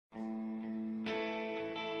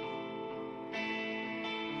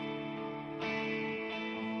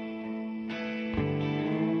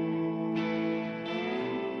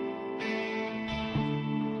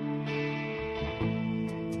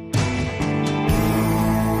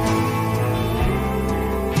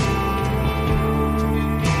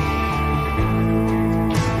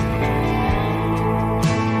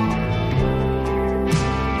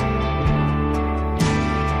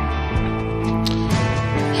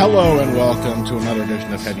Hello and welcome to another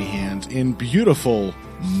edition of Heavy Hands in beautiful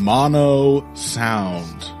mono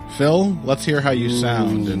sound. Phil, let's hear how you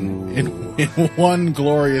sound in one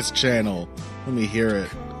glorious channel. Let me hear it.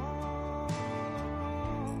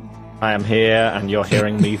 I am here, and you're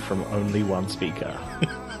hearing me from only one speaker.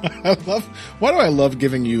 Why do I love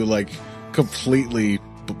giving you, like, completely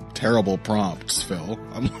terrible prompts, Phil?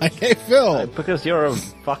 I'm like, hey, Phil. Because you're a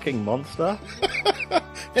fucking monster?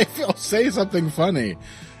 Hey, Phil, say something funny.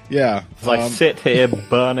 Yeah. As I sit here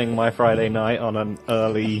burning my Friday night on an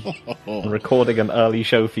early, recording an early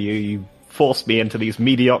show for you, you forced me into these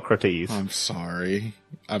mediocrities. I'm sorry.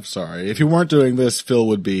 If you weren't doing this, Phil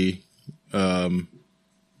would be, I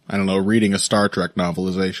don't know, reading a Star Trek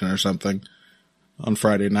novelization or something on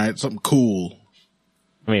Friday night. Something cool.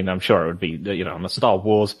 I mean, I'm sure it would be, I'm a Star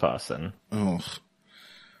Wars person. Oh.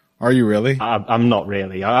 Are you really? I'm not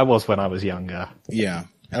really. I was when I was younger. Yeah.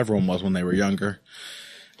 Everyone was when they were younger.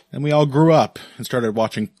 And we all grew up and started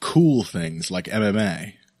watching cool things like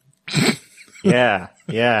MMA. Yeah.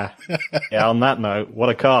 On that note, what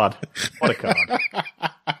a card.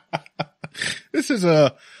 This is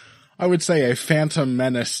I would say a Phantom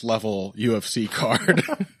Menace level UFC card.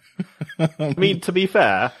 I mean, to be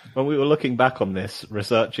fair, when we were looking back on this,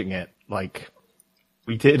 researching it, like,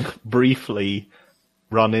 we did briefly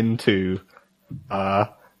run into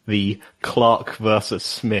the Clark versus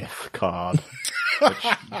Smith card,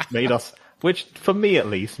 which for me at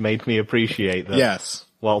least made me appreciate that. Yes.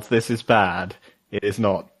 Whilst this is bad, it is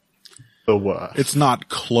not the worst. It's not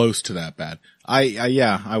close to that bad.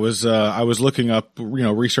 I was looking up,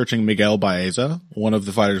 researching Miguel Baeza, one of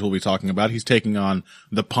the fighters we'll be talking about. He's taking on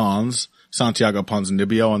the Pons, Santiago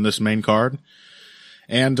Ponzinibbio on this main card.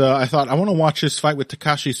 And, I thought, I want to watch his fight with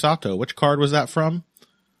Takashi Sato. Which card was that from?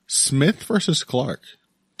 Smith versus Clark.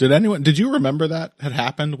 Did you remember that had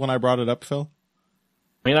happened when I brought it up, Phil?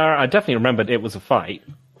 I mean, I definitely remembered it was a fight.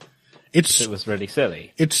 It was really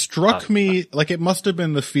silly. It struck me like it must have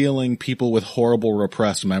been the feeling people with horrible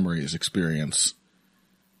repressed memories experience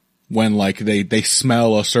when, like, they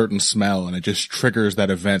smell a certain smell and it just triggers that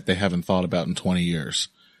event they haven't thought about in 20 years.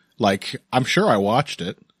 Like, I'm sure I watched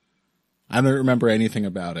it. I don't remember anything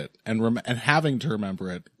about it. And having to remember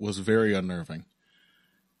it was very unnerving.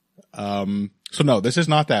 So no, this is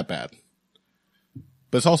not that bad.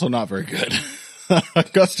 But it's also not very good.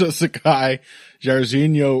 Augusto Sakai,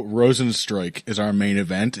 Jairzinho Rozenstruik is our main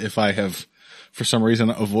event. If I have, for some reason,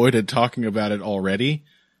 avoided talking about it already.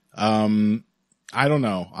 I don't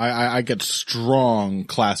know. I get strong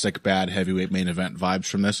classic bad heavyweight main event vibes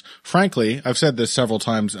from this. Frankly, I've said this several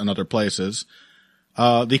times in other places.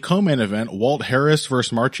 The co-main event, Walt Harris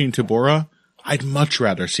versus Marcin Tybura, I'd much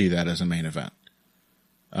rather see that as a main event.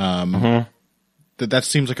 That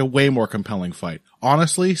seems like a way more compelling fight.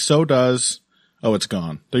 Honestly, so does... Oh, it's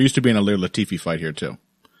gone. There used to be an Alir Latifi fight here, too.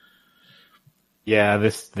 Yeah,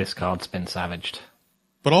 this card's been savaged.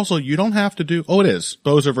 But also, you don't have to do... Oh, it is.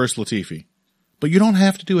 Boza versus Latifi. But you don't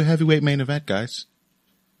have to do a heavyweight main event, guys.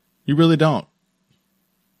 You really don't.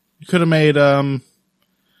 You could have made,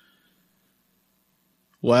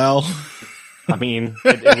 well... I mean,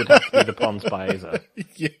 it would have to be the Pons Baeza.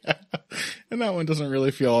 Yeah. And that one doesn't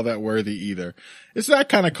really feel all that worthy either. It's that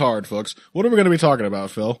kind of card, folks. What are we going to be talking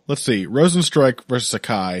about, Phil? Let's see. Rozenstruik versus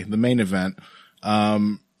Sakai, the main event.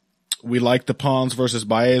 We like the Pons versus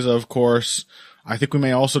Baeza, of course. I think we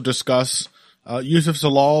may also discuss Yusuf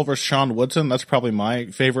Zalal versus Sean Woodson. That's probably my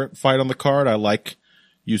favorite fight on the card. I like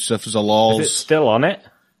Yusuf Zalal's... Is it still on it?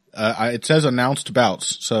 It says announced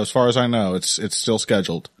bouts, so as far as I know, it's still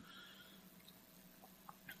scheduled.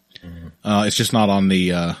 It's just not on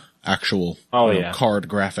the actual card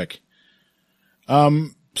graphic.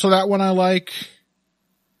 So that one I like.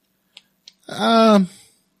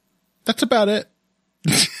 That's about it.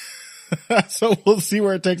 So we'll see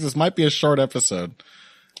where it takes us. Might be a short episode.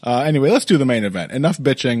 Anyway, let's do the main event. Enough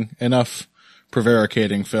bitching, enough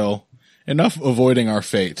prevaricating, Phil. Enough avoiding our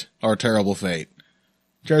fate, our terrible fate.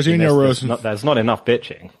 Jairzinho Rosen. There's not enough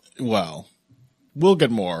bitching. Well, we'll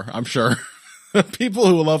get more, I'm sure. People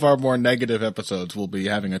who love our more negative episodes will be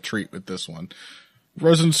having a treat with this one.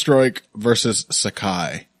 Rozenstruik versus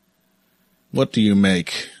Sakai. What do you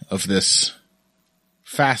make of this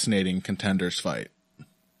fascinating contenders fight?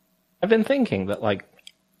 I've been thinking that, like,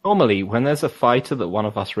 normally when there's a fighter that one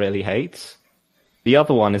of us really hates, the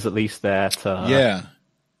other one is at least there to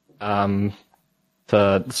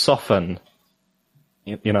soften,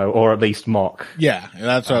 or at least mock. Yeah,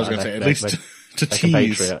 that's what I was going to say. At least to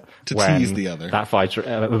tease the other. That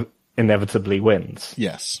fighter inevitably wins.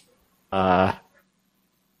 Yes. Is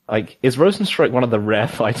Rozenstruik one of the rare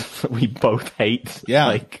fighters that we both hate?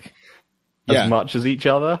 Yeah. as much as each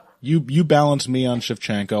other. You balance me on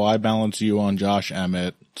Shevchenko, I balance you on Josh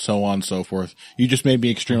Emmett, so on and so forth. You just made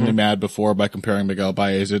me extremely mad before by comparing Miguel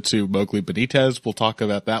Baeza to Mowgli Benitez. We'll talk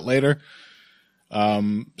about that later.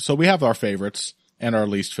 So we have our favorites and our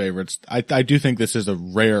least favorites. I do think this is a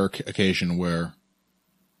rare occasion where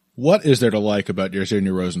what is there to like about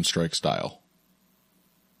Jairzinho Rozenstruik's style?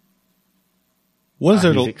 What is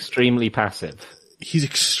there He's extremely passive. He's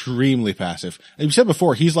extremely passive. And you said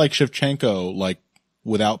before, he's like Shevchenko, like,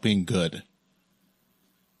 without being good.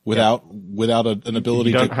 Without an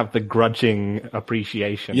ability you don't have the grudging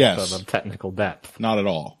appreciation for the technical depth. Not at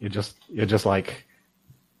all. You're just like,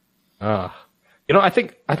 I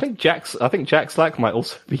think Jack Slack might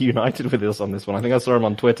also be united with us on this one. I think I saw him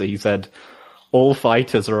on Twitter. He said, all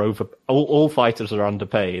fighters are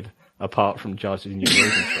underpaid apart from Jairzinho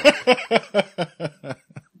Rozenstruik.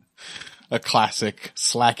 A classic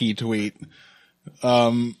Slacky tweet.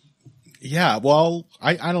 Yeah, well,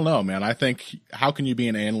 I don't know, man. I think, how can you be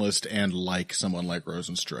an analyst and like someone like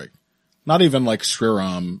Rozenstruik? Not even like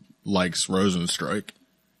Sriram likes Rozenstruik.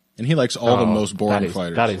 And he likes all the most boring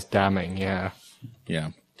fighters. That is damning, yeah.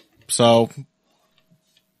 Yeah. So,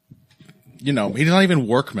 he's not even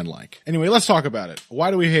workmanlike. Anyway, let's talk about it.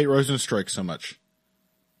 Why do we hate Rozenstruik so much?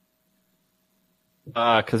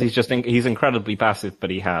 Cause he's incredibly passive,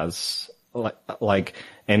 but he has like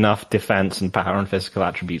enough defense and power and physical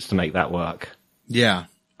attributes to make that work. Yeah.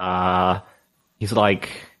 He's like,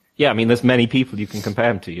 there's many people you can compare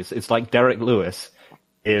him to. It's like Derek Lewis.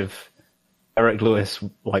 If Derek Lewis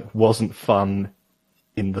wasn't fun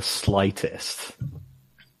in the slightest,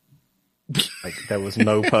 like there was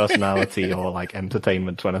no personality or like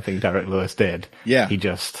entertainment to anything Derek Lewis did. Yeah. He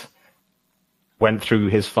just went through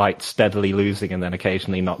his fight steadily losing and then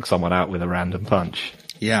occasionally knocked someone out with a random punch.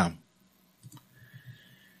 Yeah.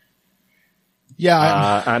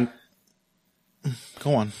 Yeah. And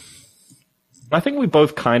go on. I think we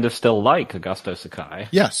both kind of still like Augusto Sakai.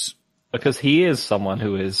 Yes. Because he is someone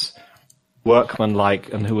who is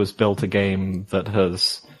workmanlike and who has built a game that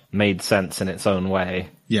has made sense in its own way.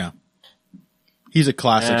 Yeah. He's a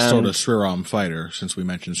classic sort of Sriram fighter, since we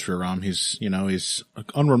mentioned Sriram. He's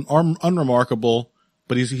unremarkable,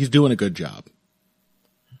 but he's doing a good job.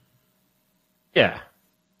 Yeah.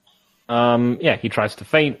 He tries to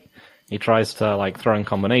feint. He tries to throw in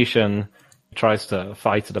combination. He tries to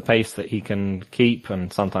fight at a pace that he can keep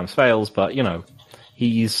and sometimes fails, but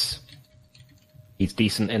he's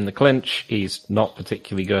decent in the clinch. He's not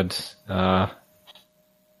particularly good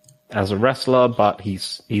as a wrestler, but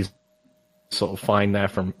he's sort of fine there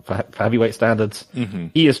for heavyweight standards. Mm-hmm.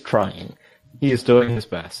 He is trying. He is doing his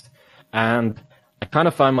best. And I kind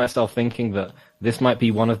of find myself thinking that this might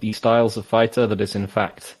be one of the styles of fighter that is in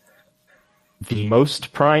fact the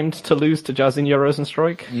most primed to lose to Jairzinho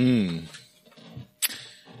Rozenstruik.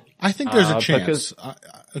 I think there's a chance.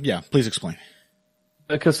 Please explain.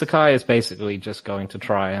 Because Sakai is basically just going to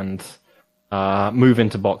try and move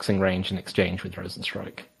into boxing range in exchange with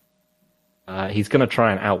Rozenstruik. He's going to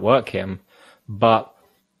try and outwork him, but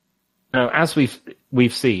as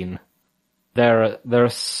we've seen, there are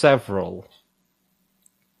several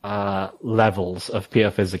levels of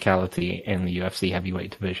pure physicality in the UFC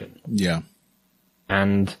heavyweight division. Yeah.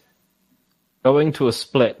 And going to a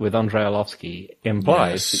split with Andrei Arlovski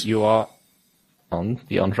implies that you are on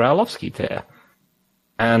the Andrei Arlovski tier.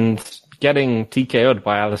 And getting TKO'd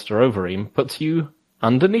by Alistair Overeem puts you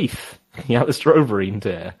underneath the Alistair Overeem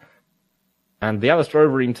tier. And the Alistair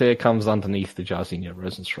Overeem tier comes underneath the Jairzinho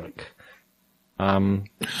Rozenstruik.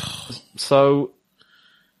 So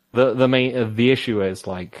the issue is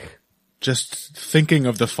just thinking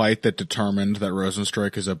of the fight that determined that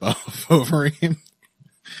Rozenstruik is above Overeem.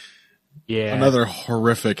 Yeah. Another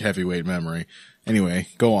horrific heavyweight memory. Anyway,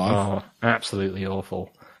 go on. Oh, absolutely awful.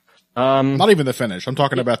 Not even the finish. I'm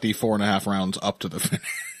talking about the 4.5 rounds up to the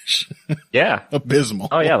finish. Yeah. Abysmal.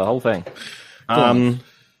 Oh yeah, the whole thing.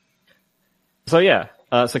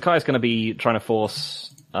 Sakai's going to be trying to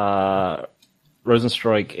force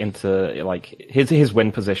Rozenstruik into his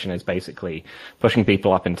win position is basically pushing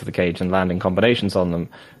people up into the cage and landing combinations on them,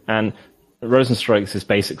 and Rozenstruik's is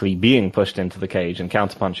basically being pushed into the cage and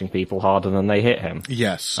counterpunching people harder than they hit him.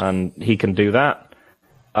 Yes, and he can do that.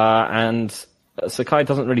 And Sakai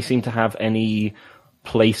doesn't really seem to have any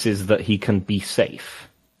places that he can be safe.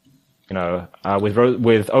 With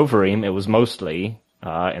Overeem, it was mostly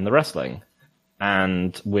in the wrestling.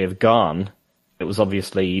 And with Garn, it was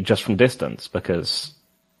obviously just from distance because,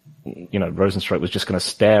 Rozenstruik was just going to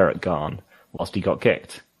stare at Garn whilst he got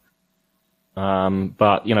kicked.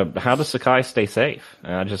 But how does Sakai stay safe?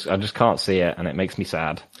 I just can't see it, and it makes me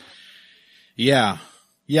sad. Yeah.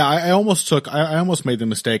 Yeah, I almost made the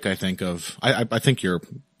mistake, I think, I think you're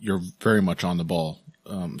very much on the ball,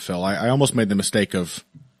 Phil. I almost made the mistake of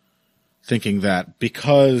thinking that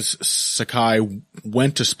because Sakai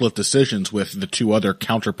went to split decisions with the two other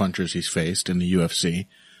counterpunchers he's faced in the UFC,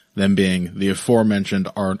 them being the aforementioned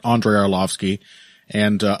Andrei Arlovsky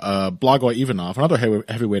and Blagoy Ivanov, another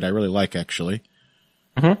heavyweight I really like, actually.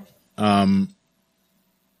 Mm-hmm.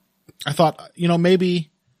 I thought, maybe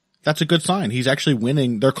that's a good sign. He's actually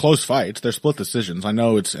winning. They're close fights. They're split decisions. I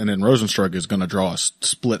know and then Rozenstruik is going to draw a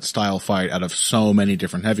split style fight out of so many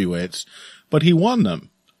different heavyweights, but he won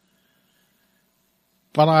them.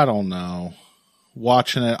 But I don't know.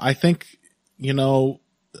 Watching it, I think,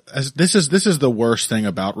 this is the worst thing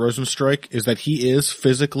about Rozenstruik is that he is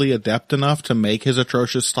physically adept enough to make his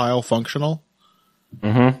atrocious style functional.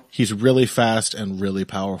 Mm-hmm. He's really fast and really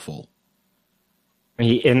powerful.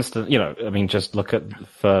 Just look at,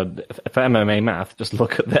 for MMA math, just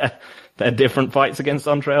look at their different fights against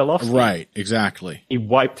Andrei Arlovsky. Right, exactly. He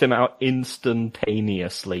wiped him out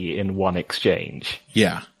instantaneously in one exchange.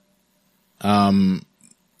 Yeah. And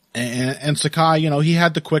Sakai, he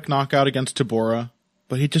had the quick knockout against Tabora,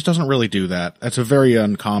 but he just doesn't really do that. That's a very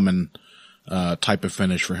uncommon type of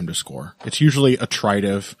finish for him to score. It's usually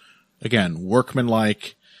attritive, again,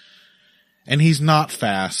 workmanlike, and he's not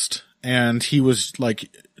fast. And he was like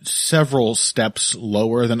several steps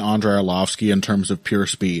lower than Andrei Arlovsky in terms of pure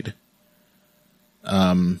speed.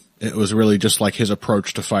 It was really just like his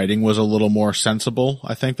approach to fighting was a little more sensible,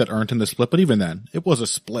 I think, that earned him the split. But even then, it was a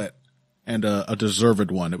split and a deserved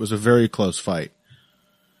one. It was a very close fight.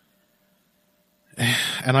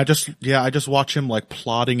 And I just watch him like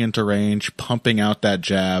plodding into range, pumping out that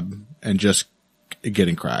jab and just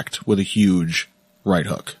getting cracked with a huge right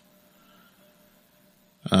hook.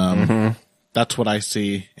 That's what I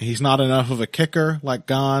see. He's not enough of a kicker like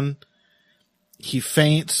Gane. He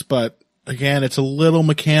feints, but again, it's a little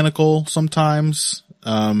mechanical sometimes.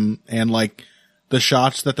 And like the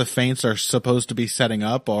shots that the feints are supposed to be setting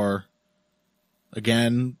up are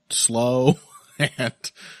again slow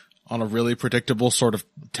and on a really predictable sort of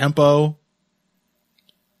tempo.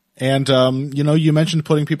 And, you mentioned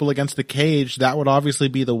putting people against the cage. That would obviously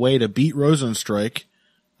be the way to beat Rozenstruik.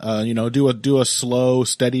 Do a slow,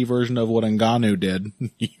 steady version of what Ngannou did.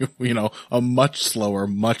 A much slower,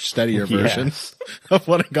 much steadier version of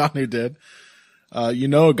what Ngannou did. A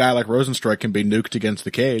guy like Rozenstruik can be nuked against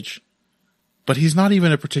the cage, but he's not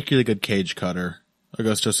even a particularly good cage cutter,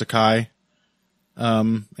 Augusto Sakai.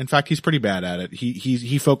 In fact, he's pretty bad at it.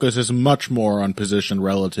 He focuses much more on position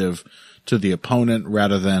relative to the opponent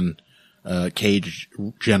rather than, cage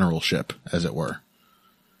generalship, as it were.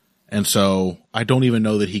 And so I don't even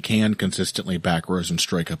know that he can consistently back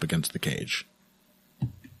Rozenstruik up against the cage.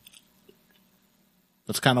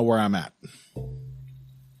 That's kind of where I'm at.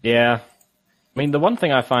 Yeah. I mean, the one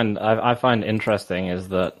thing I find interesting is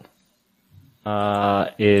that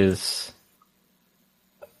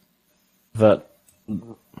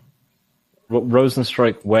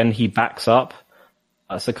Rozenstruik, when he backs up,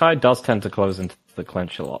 Sakai does tend to close into the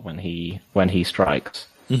clinch a lot when he strikes.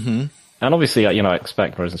 Mm-hmm. And obviously, I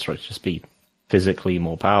expect Rozenstruik to just be physically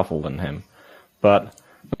more powerful than him. But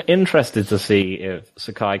I'm interested to see if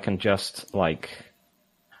Sakai can just,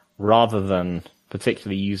 rather than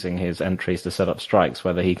particularly using his entries to set up strikes,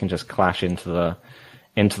 whether he can just clash into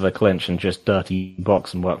the clinch and just dirty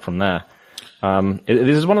box and work from there.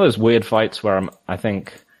 This is one of those weird fights where I'm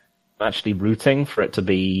actually rooting for it to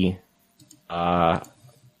be an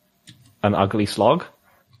ugly slog,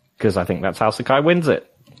 because I think that's how Sakai wins it.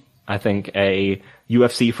 I think a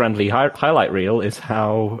UFC-friendly highlight reel is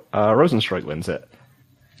how Rozenstruik wins it.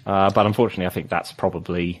 But unfortunately, I think that's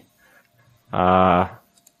probably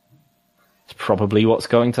what's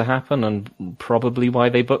going to happen and probably why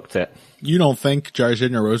they booked it. You don't think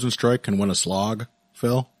Jairzinho Rozenstruik can win a slog,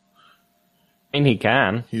 Phil? I mean, he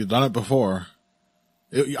can. He's done it before.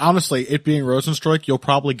 Honestly, it being Rozenstruik, you'll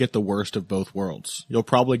probably get the worst of both worlds. You'll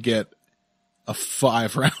probably get a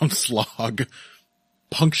 5-round slog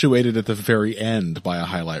punctuated at the very end by a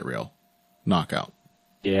highlight reel knockout.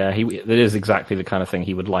 Yeah, it is exactly the kind of thing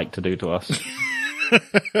he would like to do to us.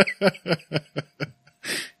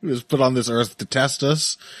 He was put on this earth to test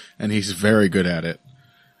us, and he's very good at it.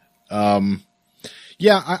 I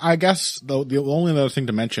guess the only other thing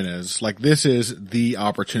to mention is, this is the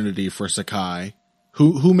opportunity for Sakai,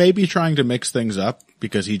 who may be trying to mix things up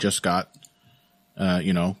because he just got,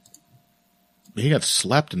 he got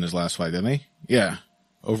slept in his last fight, didn't he? Yeah.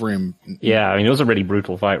 Overeem. Yeah, I mean, it was a really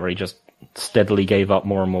brutal fight where he just steadily gave up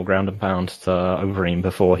more and more ground and pound to Overeem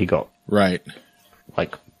before he got right,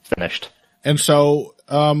 finished. And so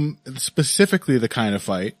specifically the kind of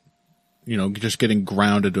fight, just getting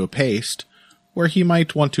ground into a paste, where he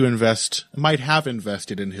might have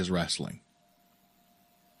invested in his wrestling.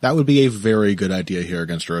 That would be a very good idea here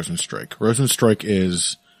against Rozenstruik. Rozenstruik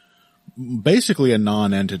is basically a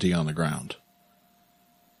non-entity on the ground.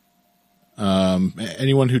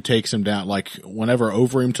 Anyone who takes him down, like whenever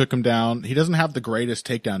Overeem took him down, he doesn't have the greatest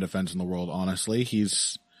takedown defense in the world, honestly. He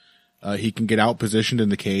can get out positioned in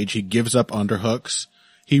the cage. He gives up underhooks.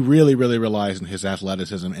 He really, really relies on his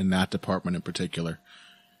athleticism in that department in particular.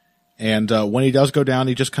 And, when he does go down,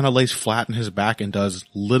 he just kind of lays flat in his back and does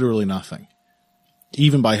literally nothing.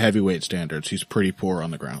 Even by heavyweight standards, he's pretty poor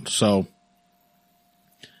on the ground. So,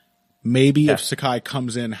 maybe if Sakai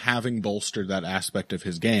comes in having bolstered that aspect of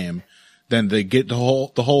his game, then they get the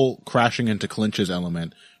whole crashing into clinches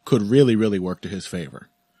element could really, really work to his favor.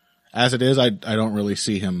 As it is, I don't really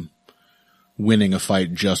see him winning a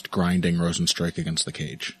fight just grinding Rozenstruik against the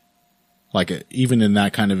cage. Like, even in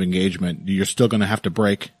that kind of engagement, you're still going to have to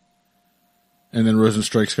break, and then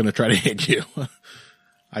Rozenstruik's going to try to hit you.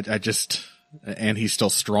 And he's still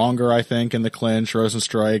stronger, I think, in the clinch,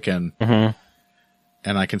 Rozenstruik,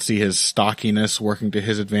 and I can see his stockiness working to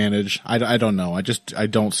his advantage. I don't know. I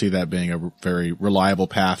don't see that being a very reliable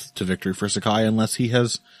path to victory for Sakai unless he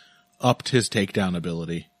has upped his takedown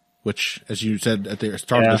ability, which, as you said at the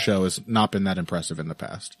start of the show, has not been that impressive in the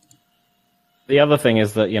past. The other thing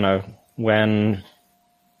is that,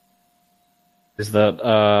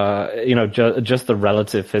 just the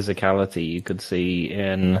relative physicality you could see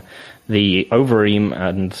in the Overeem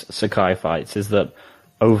and Sakai fights is that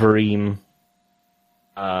Overeem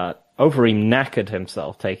knackered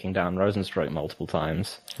himself taking down Rozenstruik multiple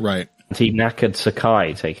times. Right. And he knackered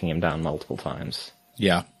Sakai taking him down multiple times.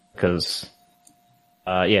 Yeah. Because,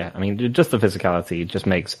 just the physicality just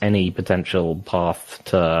makes any potential path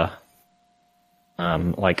to,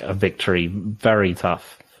 a victory very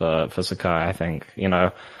tough for Sakai, I think.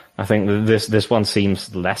 I think this one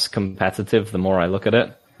seems less competitive the more I look at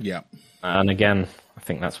it. Yeah. And again, I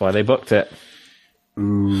think that's why they booked it.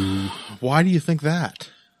 Why do you think that?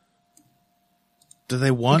 Do they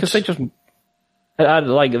want? Because they just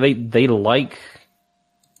they like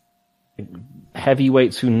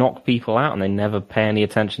heavyweights who knock people out, and they never pay any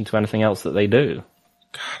attention to anything else that they do.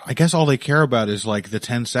 God, I guess all they care about is like the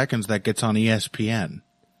 10 seconds that gets on ESPN.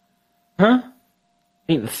 Huh? I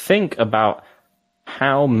mean, think about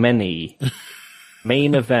how many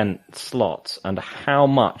main event slots and how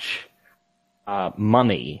much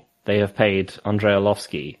money they have paid Andrei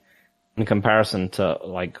Arlovski in comparison to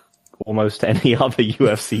almost any other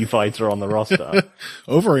UFC fighter on the roster.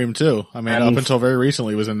 Overeem too. I mean, up until very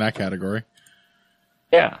recently was in that category.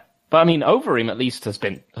 Yeah. But I mean, Overeem at least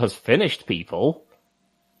has finished people.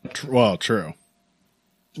 Well, true.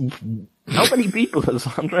 How many people has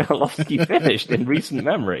Andrei Arlovski finished in recent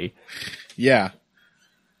memory? Yeah.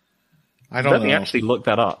 I don't know. Let me actually look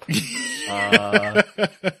that up.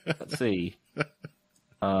 Let's see.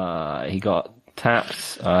 He got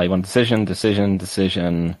tapped. He won decision,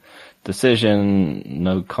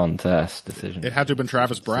 no contest, decision. It had to have been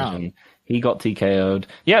Travis Brown. He got TKO'd.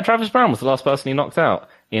 Yeah, Travis Brown was the last person he knocked out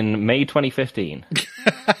in May 2015.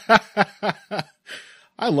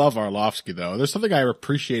 I love Arlovski, though. There's something I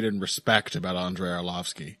appreciate and respect about Andrei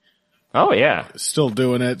Arlovski. Oh, yeah. Still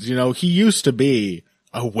doing it. He used to be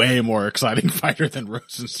a way more exciting fighter than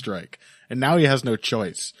Rozenstruik. And now he has no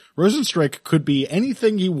choice. Rozenstruik could be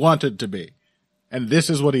anything he wanted to be. And this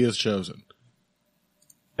is what he has chosen.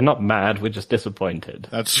 We're not mad, we're just disappointed.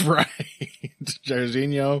 That's right.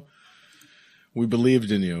 Jairzinho, we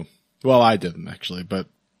believed in you. Well, I didn't, actually, but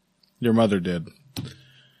your mother did.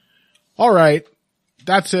 All right.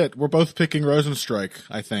 That's it. We're both picking Rozenstruik,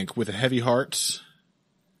 I think, with heavy hearts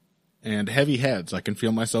and heavy heads. I can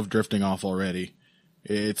feel myself drifting off already.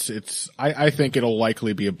 I think it'll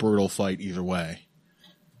likely be a brutal fight either way.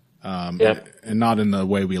 And not in the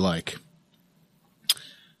way we like.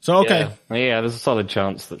 So, okay. Yeah, there's a solid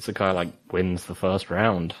chance that Sakai, wins the first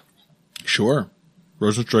round. Sure.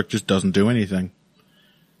 Rozenstruik just doesn't do anything.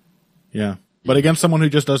 Yeah. But against someone who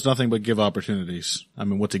just does nothing but give opportunities, I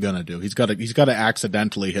mean, what's he gonna do? He's gotta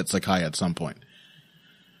accidentally hit Sakai at some point.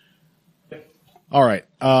 All right.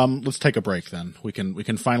 Let's take a break then. We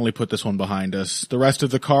can finally put this one behind us. The rest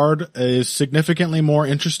of the card is significantly more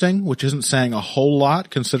interesting, which isn't saying a whole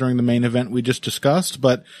lot considering the main event we just discussed,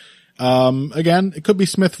 but again, it could be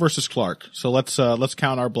Smith versus Clark. So let's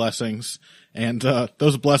count our blessings, and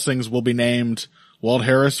those blessings will be named Walt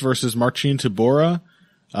Harris versus Marcin Tybura.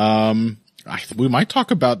 We might talk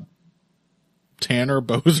about Tanner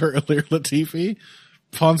Boser, Ilir Latifi,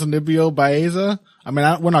 Ponzinibbio Baeza. I mean,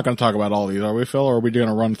 we're not going to talk about all these, are we, Phil? Or are we going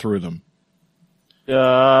to run through them?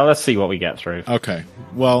 Let's see what we get through. Okay.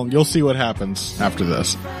 Well, you'll see what happens after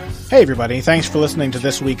this. Hey everybody, thanks for listening to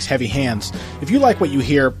this week's Heavy Hands. If you like what you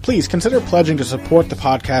hear, please consider pledging to support the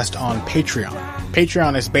podcast on Patreon.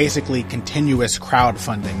 Patreon is basically continuous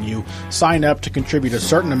crowdfunding. You sign up to contribute a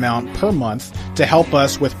certain amount per month to help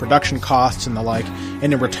us with production costs and the like,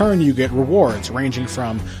 and in return you get rewards ranging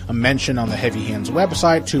from a mention on the Heavy Hands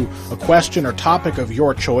website to a question or topic of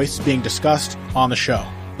your choice being discussed on the show.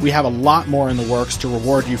 We have a lot more in the works to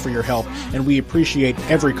reward you for your help, and we appreciate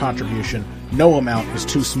every contribution. No amount is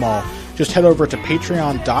too small. Just head over to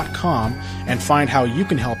patreon.com and find how you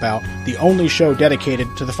can help out the only show dedicated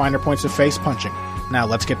to the finer points of face punching. Now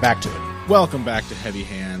let's get back to it. Welcome back to Heavy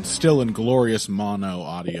Hands, still in glorious mono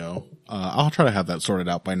audio. I'll try to have that sorted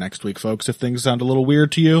out by next week, folks. If things sound a little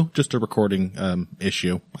weird to you, just a recording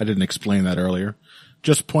issue. I didn't explain that earlier.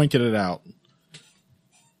 Just pointed it out.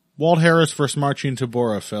 Walt Harris versus Marcin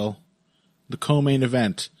Tybura, Phil. The co-main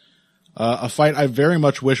event. A fight I very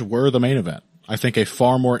much wish were the main event. I think a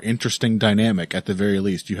far more interesting dynamic at the very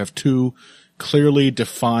least. You have two clearly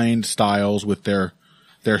defined styles with their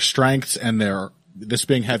strengths and this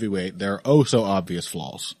being heavyweight, their oh so obvious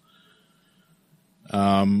flaws.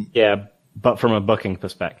 Yeah, but from a booking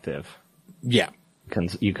perspective. Yeah.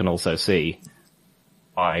 You can also see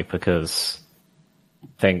why, because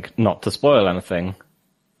not to spoil anything,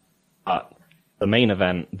 but the main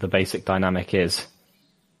event, the basic dynamic is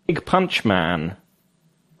Big Punch Man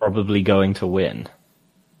probably going to win.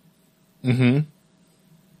 Mm-hmm.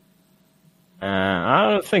 I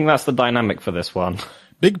don't think that's the dynamic for this one.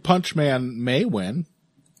 Big Punch Man may win.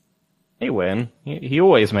 May win. He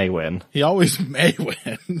always may win. He always may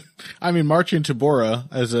win. I mean, Marcin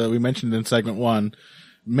Tybura, as we mentioned in segment 1,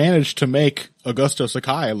 managed to make Augusto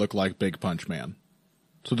Sakai look like Big Punch Man.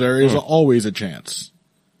 So there is always a chance.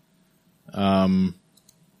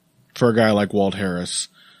 For a guy like Walt Harris.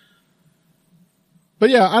 But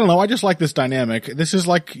yeah, I don't know. I just like this dynamic. This is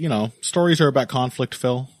like, stories are about conflict,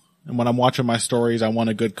 Phil. And when I'm watching my stories, I want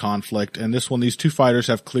a good conflict. And this one, these two fighters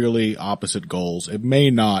have clearly opposite goals. It may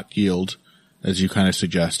not yield, as you kind of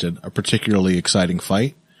suggested, a particularly exciting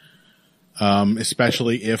fight.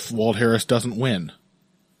 Especially if Walt Harris doesn't win.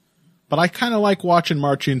 But I kind of like watching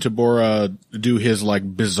Marcin Tybura do his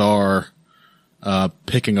bizarre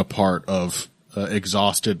picking apart of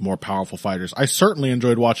exhausted, more powerful fighters. I certainly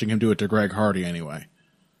enjoyed watching him do it to Greg Hardy anyway.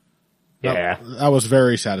 Yeah. That was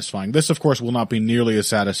very satisfying. This, of course, will not be nearly as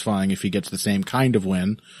satisfying if he gets the same kind of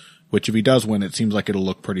win, which if he does win, it seems like it'll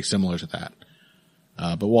look pretty similar to that.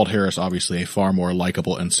 But Walt Harris, obviously a far more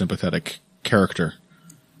likable and sympathetic character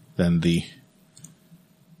than the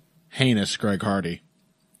heinous Greg Hardy.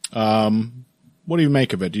 What do you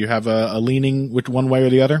make of it? Do you have a leaning which one way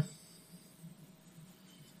or the other?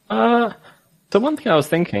 The one thing I was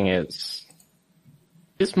thinking is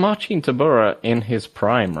Marcin Tybura in his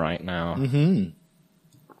prime right now? Mm-hmm.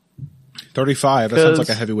 35. That sounds like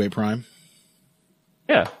a heavyweight prime.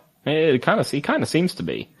 Yeah, he kind of seems to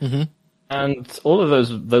be. Mm-hmm. And all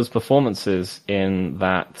of those performances in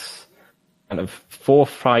that kind of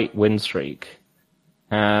 4-fight win streak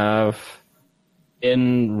have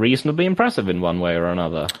been reasonably impressive in one way or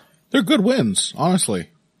another. They're good wins, honestly.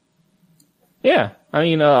 Yeah, I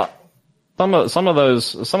mean, some of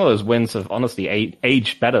those wins have honestly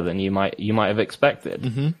aged better than you might have expected.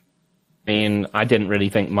 Mm-hmm. I mean, I didn't really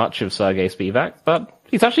think much of Sergey Spivak, but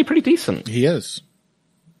he's actually pretty decent. He is.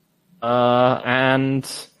 And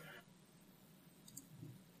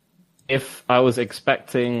if I was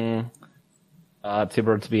expecting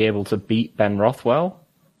Tybura to be able to beat Ben Rothwell,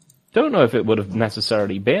 don't know if it would have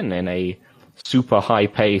necessarily been in a super high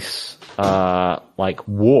pace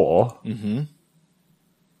war. Mm-hmm.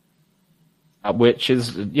 Which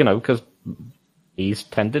is, because he's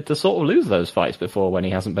tended to sort of lose those fights before when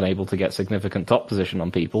he hasn't been able to get significant top position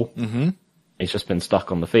on people. Mm-hmm. He's just been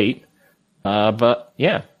stuck on the feet. But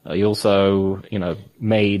yeah, he also,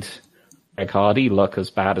 made Greg Hardy look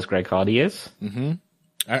as bad as Greg Hardy is. Mm-hmm.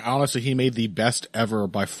 Honestly, he made the best ever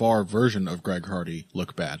by far version of Greg Hardy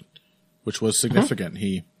look bad, which was significant.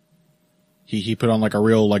 Mm-hmm. He put on a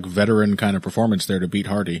real veteran kind of performance there to beat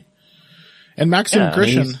Hardy. And Maxim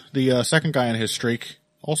Grishin, the second guy in his streak,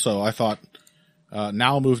 also, I thought,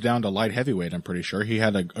 now moved down to light heavyweight, I'm pretty sure. He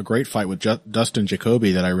had a great fight with Dustin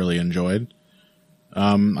Jacoby that I really enjoyed.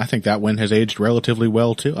 I think that win has aged relatively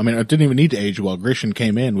well, too. I mean, it didn't even need to age well. Grishin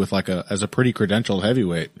came in with as a pretty credentialed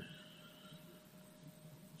heavyweight.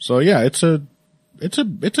 So yeah, it's a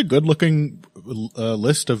good looking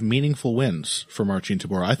list of meaningful wins for Marcin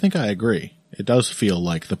Tybura. I think I agree. It does feel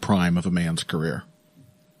like the prime of a man's career.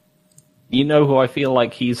 You know who I feel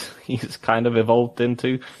like he's kind of evolved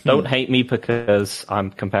into? Don't hate me because I'm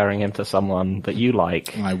comparing him to someone that you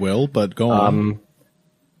like. I will, but go on.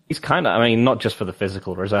 He's kind of, I mean, not just for the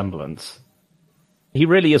physical resemblance. He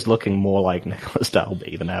really is looking more like Nicholas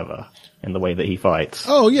Dalby than ever in the way that he fights.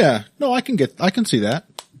 Oh, yeah. No, I can see that.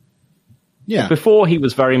 Yeah. Before he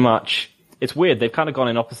was very much, it's weird, they've kind of gone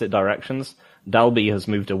in opposite directions. Dalby has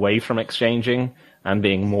moved away from exchanging and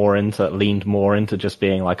leaned more into just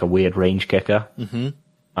being like a weird range kicker. Mm-hmm.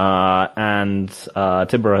 And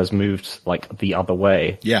Tibura has moved like the other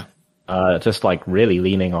way. Yeah. Just like really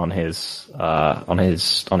leaning on his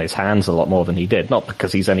hands a lot more than he did. Not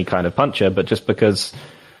because he's any kind of puncher, but just because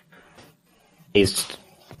he's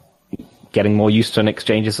getting more used to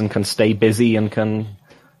exchanges and can stay busy and can,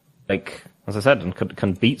 like, as I said, and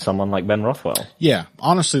can beat someone like Ben Rothwell. Yeah,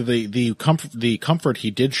 honestly, the comfort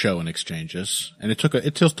he did show in exchanges, and it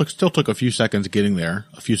still took a few seconds getting there,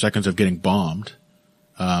 a few seconds of getting bombed,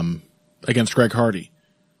 against Greg Hardy,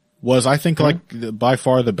 was, I think, like, by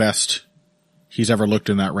far the best he's ever looked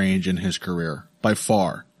in that range in his career. By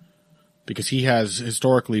far. Because he has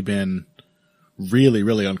historically been really,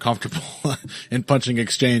 really uncomfortable in punching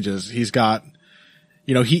exchanges. He's got,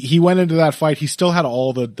 you know, he went into that fight, he still had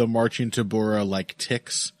all the Marcin Tybura, like,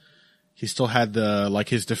 ticks. He still had the, like,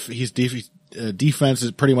 his defense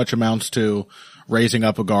is pretty much amounts to raising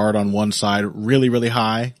up a guard on one side really, really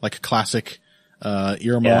high, like a classic,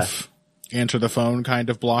 earmuff. Answer the phone kind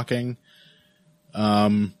of blocking.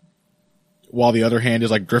 While the other hand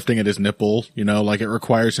is like drifting at his nipple, you know, like it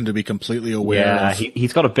requires him to be completely aware of.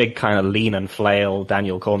 He's got a big kind of lean and flail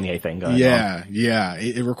Daniel Cormier thing going on. Yeah.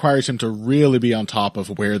 It requires him to really be on top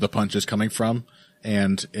of where the punch is coming from.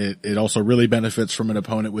 And it also really benefits from an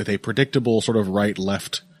opponent with a predictable sort of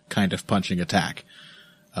right-left kind of punching attack.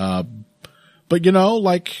 But you know,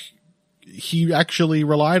 like, he actually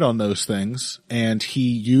relied on those things, and he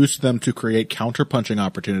used them to create counter-punching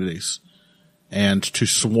opportunities and to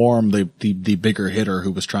swarm the bigger hitter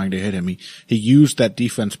who was trying to hit him. He used that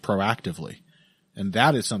defense proactively, and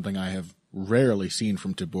that is something I have rarely seen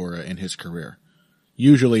from Tybura in his career.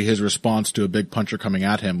 Usually his response to a big puncher coming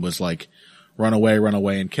at him was like, run away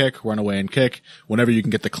and kick, run away and kick. Whenever you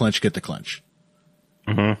can get the clinch, get the clinch.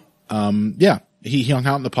 Mm-hmm. Yeah. He hung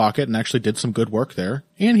out in the pocket and actually did some good work there.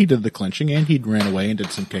 And he did the clinching, and he ran away and did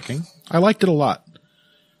some kicking. I liked it a lot.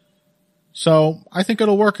 So, I think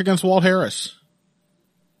it'll work against Walt Harris.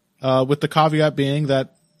 With the caveat being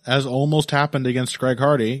that, as almost happened against Greg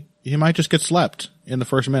Hardy, he might just get slept in the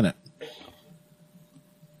first minute.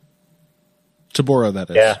 Tybura, that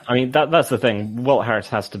is. Yeah, I mean, that's the thing. Walt Harris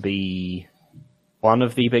has to be one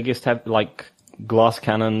of the biggest, glass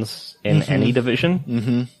cannons in any division.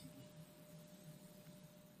 Mm-hmm.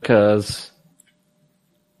 Because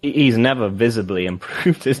he's never visibly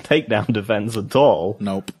improved his takedown defense at all.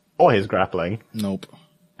 Nope. Or his grappling. Nope.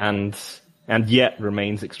 And yet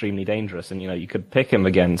remains extremely dangerous. And, you know, you could pick him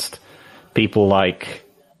against people like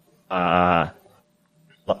Alexei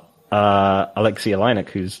Oleinik,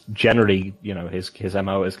 who's generally, you know, his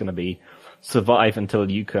MO is going to be survive until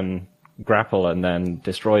you can grapple and then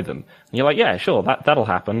destroy them. And you're like, yeah, sure, that'll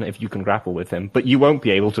happen if you can grapple with him, but you won't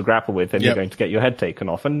be able to grapple with him. Yep. You're going to get your head taken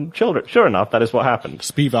off. And sure enough, that is what happened.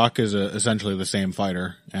 Spivak is essentially the same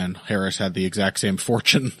fighter, and Harris had the exact same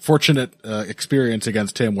fortunate experience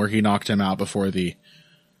against him, where he knocked him out before the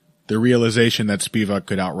realization that Spivak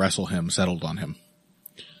could out-wrestle him settled on him.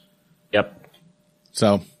 Yep.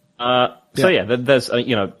 So there's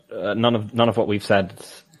none of what we've said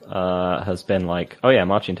has been like, oh yeah,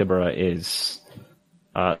 Marcin Tybura is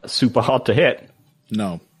super hard to hit.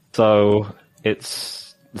 No. So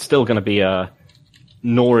it's still going to be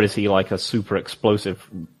nor is he like a super explosive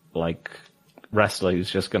like wrestler who's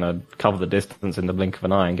just going to cover the distance in the blink of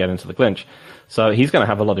an eye and get into the clinch. So he's going to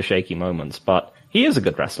have a lot of shaky moments, but he is a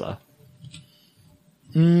good wrestler.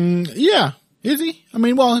 Yeah. Is he? I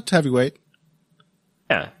mean, well, it's heavyweight.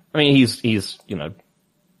 Yeah. I mean, he's you know,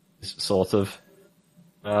 sort of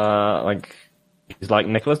he's like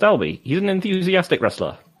Nicholas Dalby. He's an enthusiastic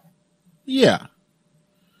wrestler. Yeah.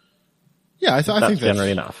 Yeah, I think that's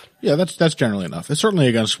generally enough. Yeah, that's generally enough. It's certainly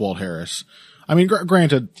against Walt Harris. I mean,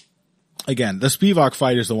 granted, again, the Spivak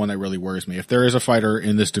fight is the one that really worries me. If there is a fighter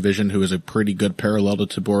in this division who is a pretty good parallel to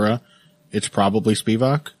Tybura, it's probably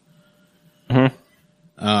Spivak.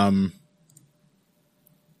 Mm-hmm.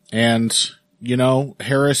 And, you know,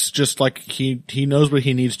 Harris just like, he knows what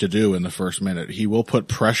he needs to do in the first minute. He will put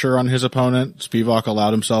pressure on his opponent. Spivak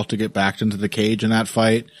allowed himself to get backed into the cage in that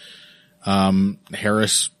fight.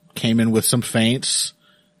 Harris came in with some feints,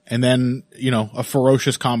 and then, you know, a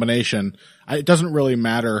ferocious combination. It doesn't really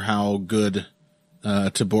matter how good,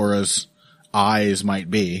 Tybura's eyes might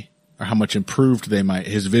be, or how much improved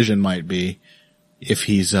his vision might be if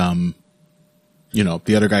he's, the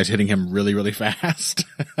other guy's hitting him really, really fast.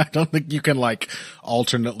 I don't think you can like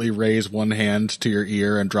alternately raise one hand to your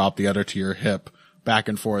ear and drop the other to your hip back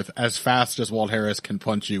and forth as fast as Walt Harris can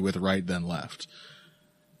punch you with right then left.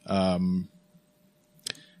 But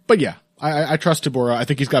yeah, I trust Tabora. I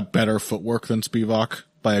think he's got better footwork than Spivak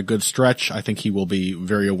by a good stretch. I think he will be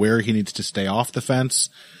very aware he needs to stay off the fence.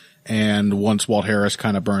 And once Walt Harris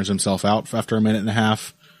kind of burns himself out after a minute and a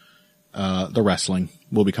half, the wrestling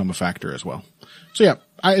will become a factor as well. So yeah,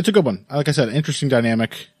 it's a good one. Like I said, interesting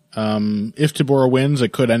dynamic. If Tabora wins,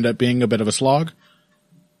 it could end up being a bit of a slog.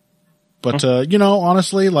 But,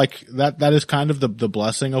 honestly, like that is kind of the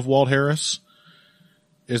blessing of Walt Harris,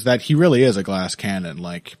 is that he really is a glass cannon.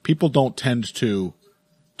 Like, people don't tend to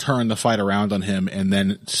turn the fight around on him and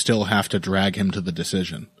then still have to drag him to the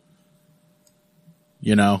decision.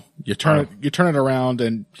 You turn it around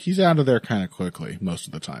and he's out of there kind of quickly most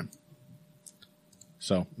of the time.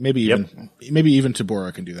 So maybe even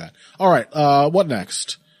Tabora can do that. All right. What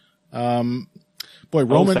next? Roman.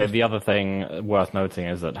 Also, the other thing worth noting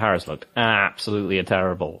is that Harris looked absolutely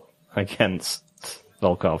terrible against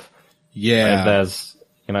Volkov. Yeah. If there's,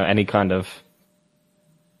 any kind of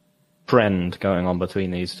trend going on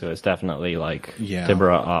between these two, it's definitely like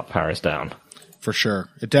Tabora up, Harris down. For sure.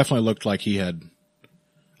 It definitely looked like he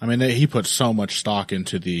put so much stock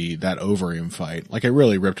into that Overeem fight. Like, it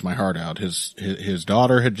really ripped my heart out. His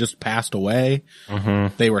daughter had just passed away.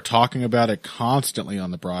 Mm-hmm. They were talking about it constantly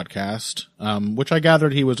on the broadcast, which I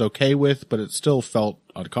gathered he was okay with, but it still felt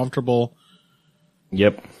uncomfortable.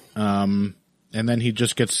 Yep. And then he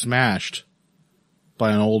just gets smashed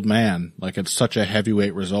by an old man. Like, it's such a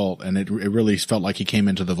heavyweight result, and it really felt like he came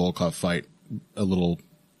into the Volkov fight a little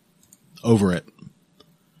over it.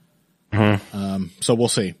 Mm-hmm. So we'll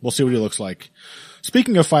see. We'll see what he looks like.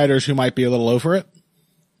 Speaking of fighters who might be a little over it,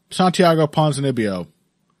 Santiago Ponzinibbio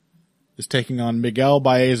is taking on Miguel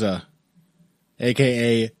Baeza,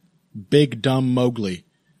 aka Big Dumb Mowgli.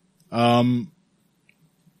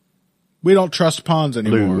 We don't trust Pons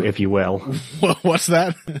anymore. Lou, if you will. What's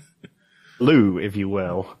that? Lou, if you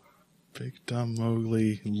will. Big Dumb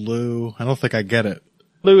Mowgli, Lou. I don't think I get it.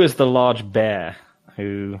 Lou is the large bear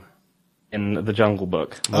who, in the Jungle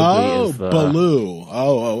Book. Mowgli is the Baloo.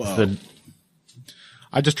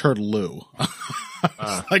 I just heard Lou.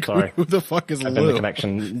 Like, sorry. Who the fuck is I've Lou? been the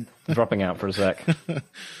connection dropping out for a sec.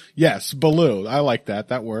 Yes, Baloo. I like that.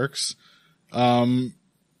 That works. So,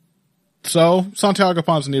 Santiago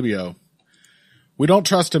Ponzinibbio. We don't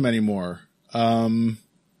trust him anymore.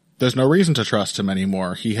 There's no reason to trust him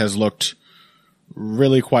anymore. He has looked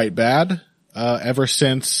really quite bad, ever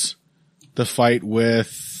since the fight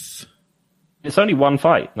with... It's only one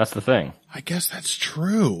fight. That's the thing. I guess that's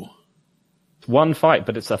true. It's one fight,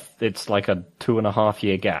 but it's like a 2.5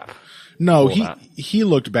 year gap. No, he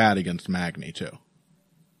looked bad against Magny too.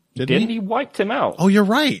 Didn't he? He wiped him out. Oh, you're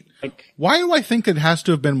right. Like, why do I think it has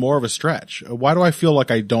to have been more of a stretch? Why do I feel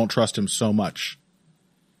like I don't trust him so much?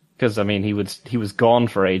 Because, he was gone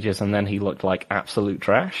for ages, and then he looked like absolute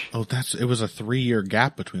trash. Oh, it was a 3-year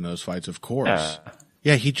gap between those fights, of course.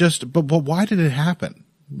 Yeah, but why did it happen?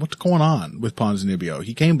 What's going on with Ponzinibbio?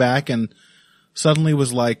 He came back and suddenly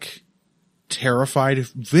was like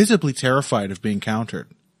visibly terrified of being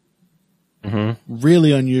countered. Mm-hmm.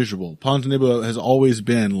 Really unusual. Ponzinibbio has always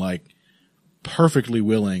been like perfectly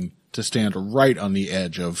willing to stand right on the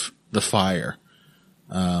edge of the fire.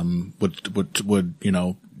 Would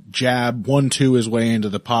jab 1-2 his way into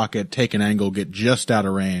the pocket, take an angle, get just out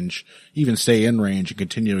of range, even stay in range and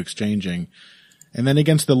continue exchanging. And then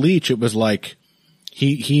against the Leech, it was like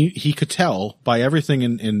he could tell by everything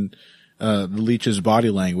in the Leech's body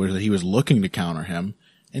language that he was looking to counter him,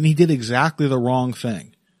 and he did exactly the wrong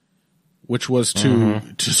thing, which was to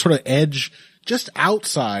sort of edge just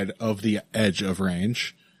outside of the edge of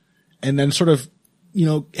range, and then sort of,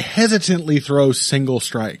 hesitantly throw single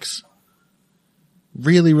strikes.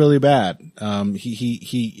 Really, really bad.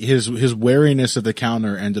 His wariness of the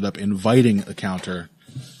counter ended up inviting a counter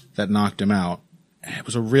that knocked him out. It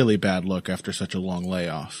was a really bad look after such a long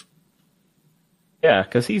layoff. Yeah,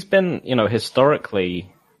 because he's been,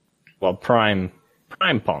 historically, Prime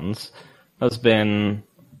Pons has been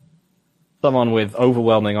someone with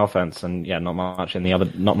overwhelming offense and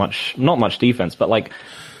not much defense, but like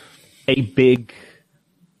a big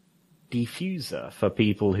diffuser for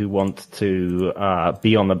people who want to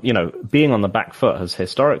be on the, being on the back foot has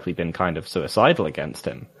historically been kind of suicidal against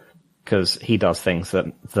him, because he does things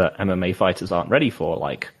that MMA fighters aren't ready for,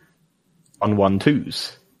 like on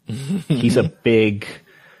 1-2s. He's a big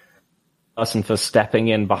person for stepping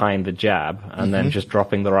in behind the jab and then just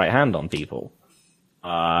dropping the right hand on people.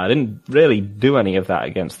 I didn't really do any of that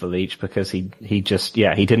against the Leech because he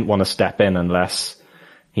didn't want to step in unless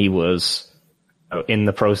he was in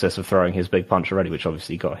the process of throwing his big punch already, which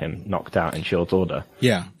obviously got him knocked out in short order.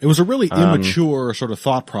 Yeah. It was a really immature sort of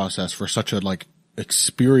thought process for such a, like,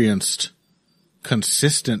 experienced,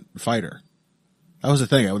 consistent fighter. That was the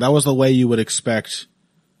thing. That was the way you would expect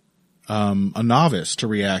a novice to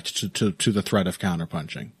react to the threat of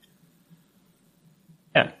counterpunching.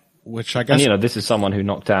 Yeah. Which I guess... And, this is someone who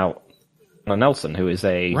knocked out Nelson, who is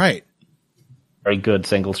a very good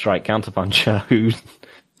single strike counterpuncher who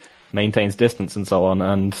maintains distance and so on.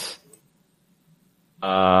 And,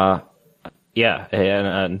 and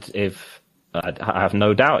if, I have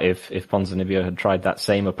no doubt if Ponzinibbio had tried that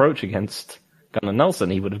same approach against Gunnar Nelson,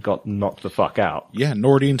 he would have got knocked the fuck out. Yeah,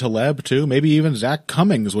 Nordine Taleb too. Maybe even Zach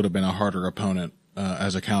Cummings would have been a harder opponent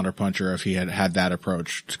as a counterpuncher if he had had that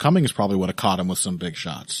approach. Cummings probably would have caught him with some big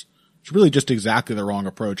shots. It's really just exactly the wrong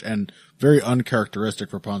approach and very uncharacteristic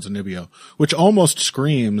for Ponzinibbio, which almost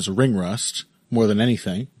screams ring rust more than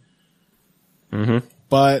anything. Mm-hmm.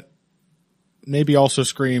 But maybe also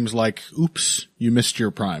screams like, oops, you missed your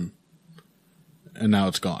prime. And now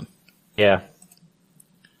it's gone. Yeah.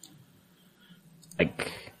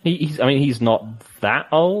 Like, he's not that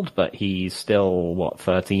old, but he's still,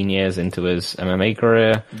 13 years into his MMA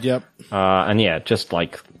career? Yep. And yeah, just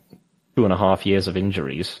like 2.5 years of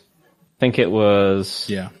injuries. I think it was...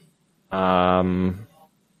 Yeah. I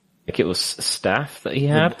think it was staph that he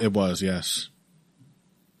had? It was, yes.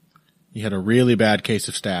 He had a really bad case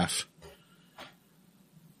of staph.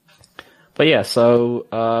 But yeah, so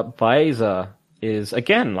Baeza is,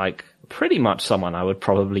 again, like, pretty much someone I would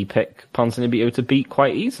probably pick Ponzinibbio to beat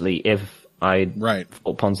quite easily if I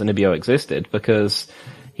thought Ponzinibbio existed, because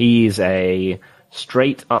he's a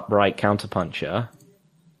straight upright counterpuncher,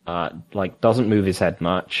 doesn't move his head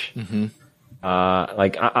much. Mm-hmm.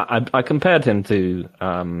 I compared him to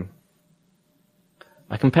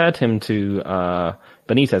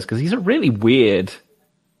Benitez because he's a really weird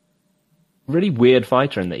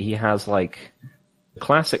fighter in that he has like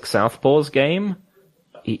classic southpaws game.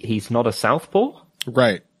 He's not a southpaw.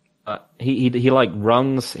 Right. He like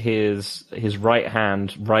runs his right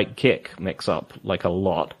hand right kick mix up like a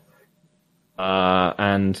lot.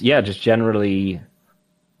 And yeah, just generally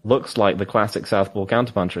looks like the classic southpaw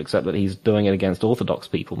counterpuncher, except that he's doing it against orthodox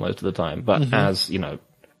people most of the time. But as you know,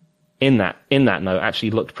 in that note, actually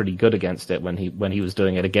looked pretty good against it when he was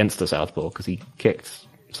doing it against a southpaw, because he kicked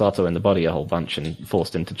Sato in the body a whole bunch and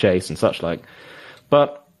forced him to chase and such like.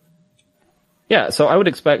 But yeah, so I would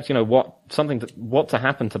expect, what to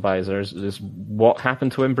happen to Baeza is what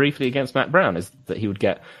happened to him briefly against Matt Brown, is that he would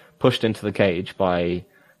get pushed into the cage by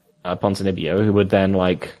Ponzinibbio, who would then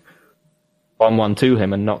like 1-1-2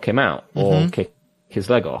 him and knock him out or kick his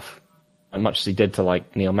leg off, as much as he did to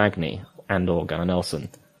like Neil Magny and or Gunnar Nelson.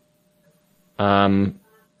 But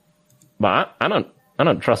I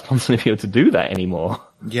don't trust Ponzinibbio to do that anymore.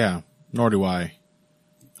 Yeah, nor do I.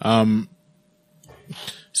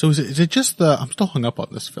 So is it just I'm still hung up on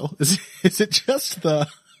this, Phil. Is it just the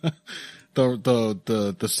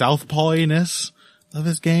southpaw-iness of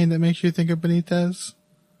his game that makes you think of Benitez?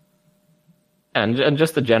 And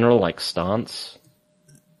just the general like stance.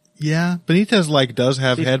 Yeah, Benitez like does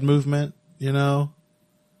have head movement,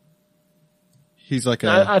 He's like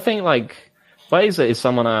I think like Baeza is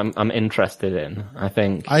someone I'm interested in. I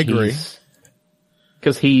think I agree.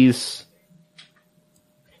 Because he's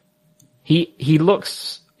a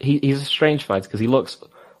strange fighter because he looks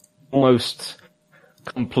almost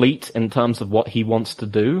complete in terms of what he wants to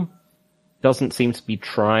do. Doesn't seem to be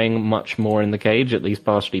trying much more in the cage, at least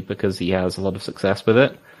partially because he has a lot of success with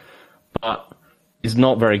it. But he's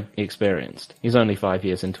not very experienced. He's only 5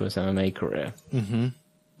 years into his MMA career. Mm-hmm.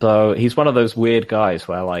 So he's one of those weird guys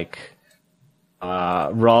where like,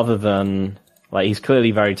 rather than, like, he's clearly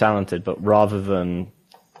very talented, but rather than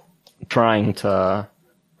trying to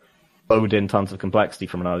load in tons of complexity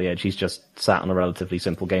from an early age, he's just sat on a relatively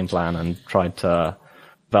simple game plan and tried to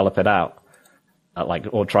develop it out.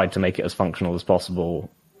 Or tried to make it as functional as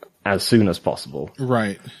possible as soon as possible.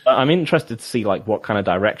 Right. I'm interested to see like what kind of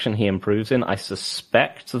direction he improves in. I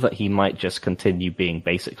suspect that he might just continue being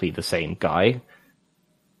basically the same guy.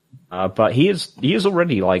 But he is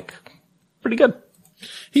already like pretty good.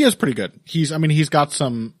 He is pretty good. He's got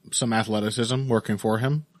some athleticism working for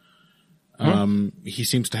him. He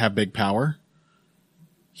seems to have big power.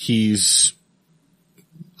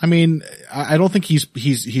 I don't think he's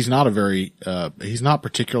not he's not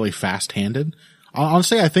particularly fast-handed.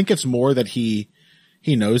 Honestly, I think it's more that he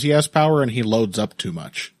knows he has power and he loads up too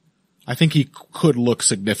much. I think he could look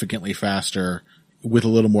significantly faster with a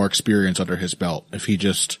little more experience under his belt if he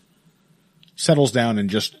just settles down and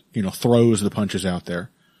just, throws the punches out there.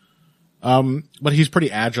 But he's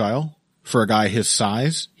pretty agile for a guy his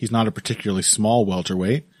size. He's not a particularly small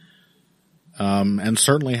welterweight. And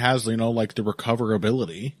certainly has, the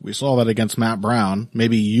recoverability. We saw that against Matt Brown.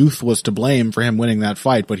 Maybe youth was to blame for him winning that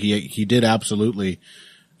fight, but he did absolutely,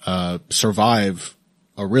 survive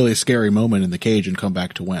a really scary moment in the cage and come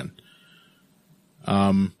back to win.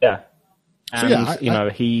 Yeah.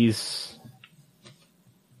 And, he's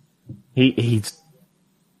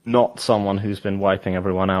not someone who's been wiping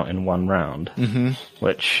everyone out in one round,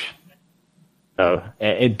 which,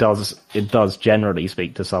 it does generally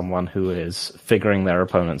speak to someone who is figuring their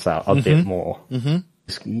opponents out a bit more.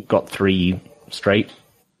 He's got 3 straight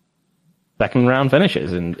second round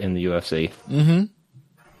finishes in the UFC.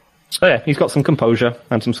 So yeah, he's got some composure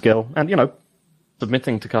and some skill, and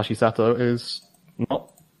submitting Takashi Sato is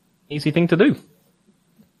not an easy thing to do.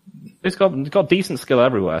 He's got decent skill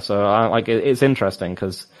everywhere, so it's interesting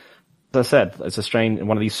because, as I said, it's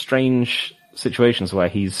one of these strange situations where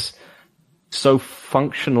he's so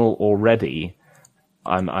functional already.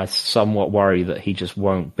 I somewhat worry that he just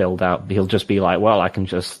won't build out. He'll just be like, well, I can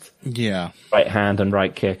just right hand and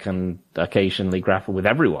right kick and occasionally grapple with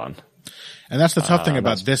everyone. And that's the tough thing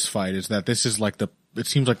about this fight is that this is it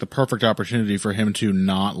seems like the perfect opportunity for him to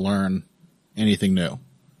not learn anything new.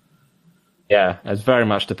 Yeah, it's very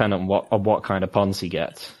much dependent on what kind of Pons he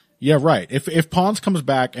gets. Yeah, right. If Pons comes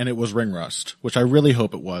back and it was ring rust, which I really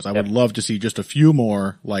hope it was, I would love to see just a few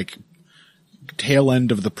more, tail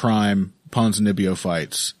end of the prime Ponzinibbio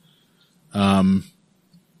fights. Then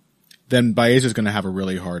Baeza's going to have a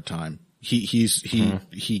really hard time. He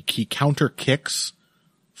counter kicks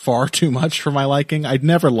far too much for my liking. I'd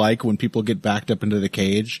never like when people get backed up into the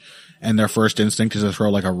cage and their first instinct is to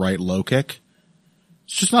throw a right low kick.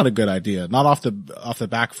 It's just not a good idea. Not off the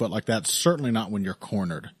back foot like that. Certainly not when you're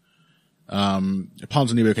cornered.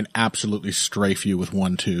 Ponzinibbio can absolutely strafe you with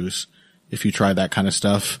 1-2s if you try that kind of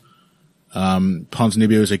stuff.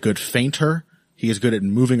 Ponzinibbio is a good feinter. He is good at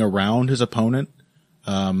moving around his opponent,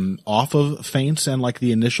 off of feints and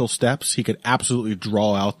the initial steps. He could absolutely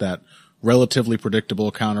draw out that relatively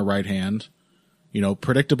predictable counter right hand.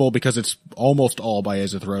 Predictable because it's almost all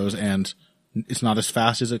Baeza throws and it's not as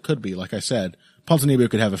fast as it could be. Like I said, Ponzinibbio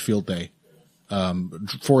could have a field day,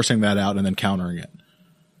 forcing that out and then countering it.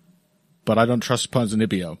 But I don't trust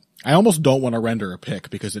Ponzinibbio. I almost don't want to render a pick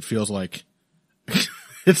because it feels like,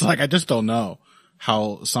 I just don't know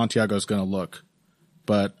how Santiago's going to look.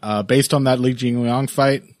 But, based on that Li Jingliang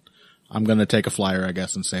fight, I'm going to take a flyer, I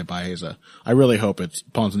guess, and say Baeza. I really hope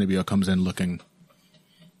Ponzinibbio comes in looking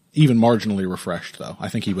even marginally refreshed, though. I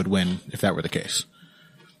think he would win if that were the case.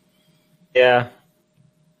 Yeah.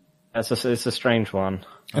 It's a strange one.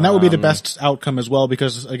 And that would be the best outcome as well,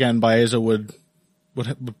 because, again, Baeza would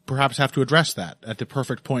perhaps have to address that at the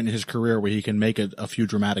perfect point in his career where he can make a few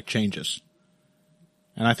dramatic changes.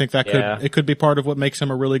 And I think it could be part of what makes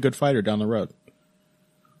him a really good fighter down the road.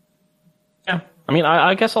 Yeah. I mean,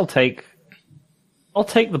 I guess I'll take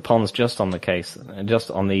the Pons just on the case, just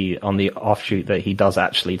on the offshoot that he does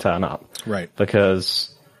actually turn up. Right.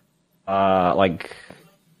 Because,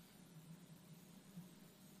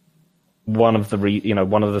 one of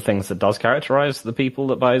the things that does characterize the people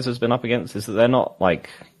that Baeza's been up against is that they're not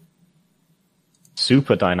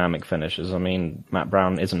super dynamic finishers. I mean, Matt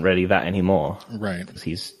Brown isn't really that anymore. Right. Because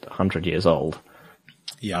he's 100 years old.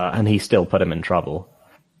 Yeah. And he still put him in trouble.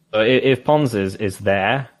 So if Pons is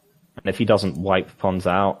there, and if he doesn't wipe Pons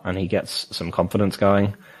out and he gets some confidence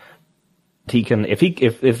going, he can,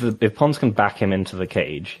 if Pons can back him into the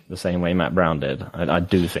cage the same way Matt Brown did, I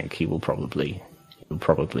do think he will probably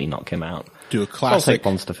knock him out. Do a classic. I'll take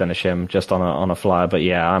Pons to finish him just on a flyer, but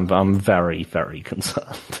yeah, I'm very, very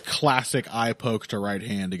concerned. Classic eye poke to right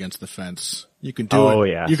hand against the fence. You can do it. Oh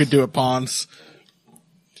yeah. You can do it, Pons.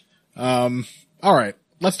 All right.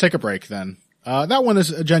 Let's take a break then. That one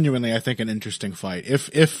is genuinely, I think, an interesting fight,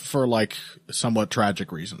 if for somewhat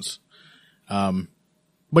tragic reasons.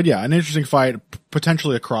 But yeah, an interesting fight,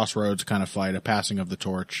 potentially a crossroads kind of fight, a passing of the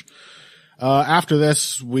torch. After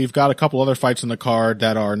this, we've got a couple other fights in the card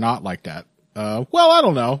that are not like that. Well, I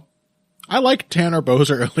don't know. I like Tanner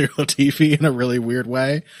Boser Ilir Latifi in a really weird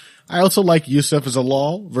way. I also like Youssef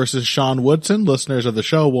Zalal versus Sean Woodson. Listeners of the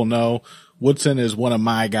show will know Woodson is one of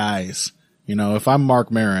my guys. If I'm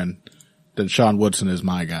Mark Maron, then Sean Woodson is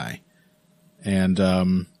my guy. And,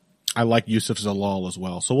 I like Youssef Zalal as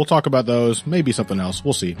well. So we'll talk about those. Maybe something else.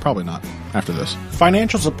 We'll see. Probably not after this.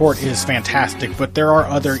 Financial support is fantastic, but there are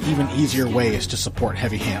other, even easier ways to support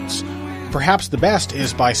Heavy Hands. perhaps the best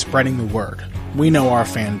is by spreading the word. We know our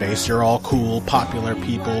fan base. You're all cool, popular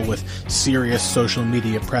people with serious social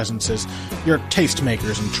media presences. You're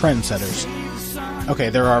tastemakers and trendsetters. Okay,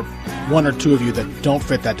 there are one or two of you that don't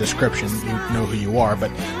fit that description. You know who you are, but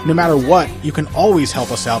no matter what, you can always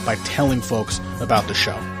help us out by telling folks about the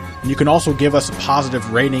show. And you can also give us a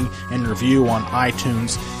positive rating and review on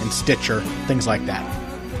iTunes and Stitcher, things like that.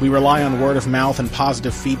 We rely on word of mouth and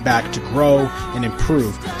positive feedback to grow and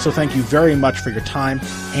improve, so thank you very much for your time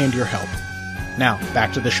and your help. Now,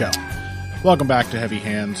 back to the show. Welcome back to Heavy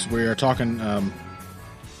Hands. We are talking,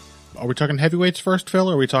 are we talking heavyweights first, Phil,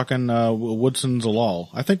 or are we talking Woodson Zalal?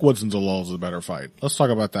 I think Woodson Zalal is a better fight. Let's talk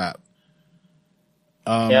about that.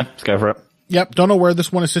 Yeah, let's go for it. Yep, don't know where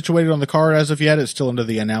this one is situated on the card as of yet. It's still under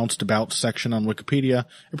the announced about section on Wikipedia.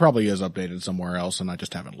 It probably is updated somewhere else, and I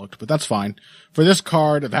just haven't looked, but that's fine. For this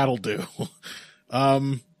card, that'll do.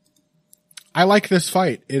 I like this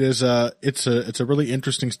fight. It's a really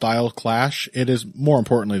interesting style clash. It is more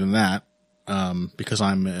importantly than that, because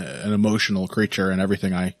I'm an emotional creature and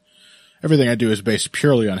everything I do is based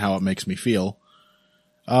purely on how it makes me feel.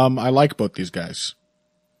 I like both these guys.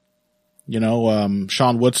 You know,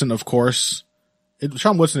 Sean Woodson, of course.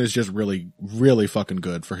 Sean Woodson is just really, really fucking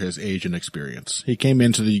good for his age and experience. He came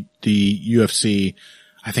into the UFC,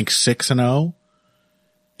 I think 6-0,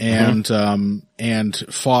 and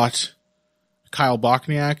fought Kyle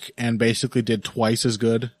Bochniak and basically did twice as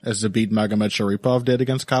good as Zabit Magomedsharipov did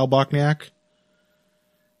against Kyle Bochniak.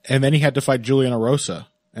 And then he had to fight Julian Erosa,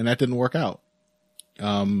 and that didn't work out.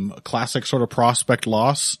 A classic sort of prospect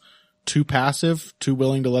loss. Too passive, too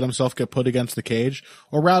willing to let himself get put against the cage,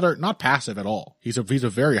 or rather, not passive at all. He's a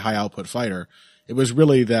very high output fighter. It was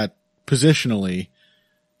really that positionally,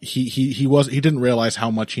 he didn't realize how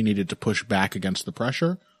much he needed to push back against the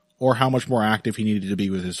pressure, or how much more active he needed to be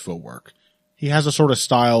with his footwork. He has a sort of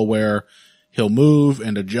style where he'll move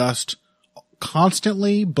and adjust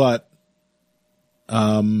constantly, but,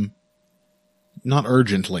 not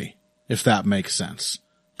urgently, if that makes sense.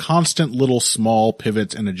 Constant little small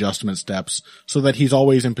pivots and adjustment steps so that he's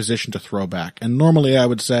always in position to throw back. And normally I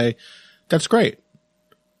would say that's great.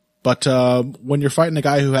 But, when you're fighting a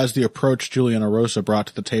guy who has the approach Julian Erosa brought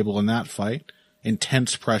to the table in that fight,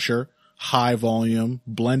 intense pressure, high volume,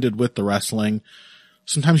 blended with the wrestling,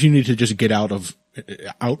 sometimes you need to just get out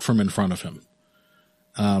from in front of him.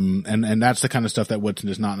 And that's the kind of stuff that Woodson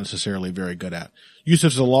is not necessarily very good at.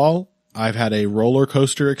 Youssef Zalal, I've had a roller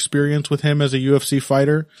coaster experience with him as a UFC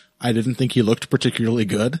fighter. I didn't think he looked particularly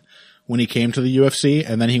good when he came to the UFC,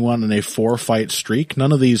 and then he went on a 4-fight streak.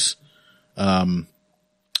 None of these, are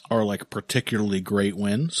like particularly great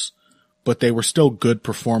wins, but they were still good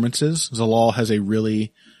performances. Zalal has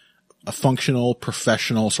a functional,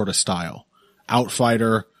 professional sort of style.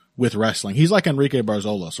 Outfighter with wrestling. He's like Enrique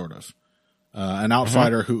Barzola, sort of. An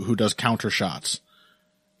outfighter who does counter shots.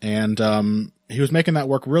 And, he was making that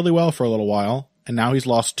work really well for a little while, and now he's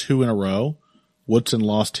lost 2 in a row. Woodson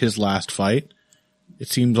lost his last fight. It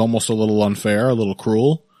seems almost a little unfair, a little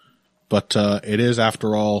cruel, but it is,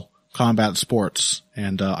 after all, combat sports,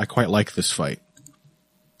 and I quite like this fight.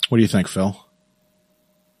 What do you think, Phil?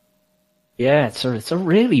 Yeah, it's a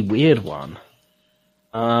really weird one.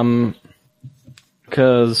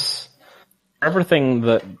 Because everything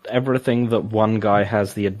that one guy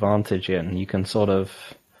has the advantage in, you can sort of,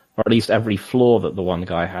 or at least every flaw that the one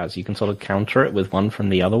guy has, you can sort of counter it with one from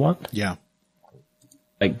the other one. Yeah.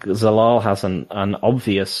 Like, Zalal has an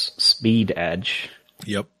obvious speed edge.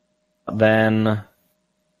 Yep. Then,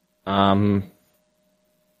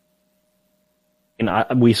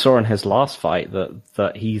 we saw in his last fight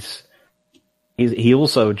that he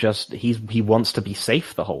also just, he wants to be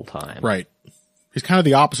safe the whole time. Right. He's kind of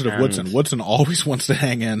the opposite of Woodson. Woodson always wants to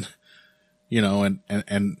hang in, you know,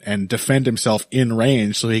 and defend himself in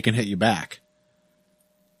range so he can hit you back.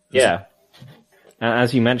 Yeah.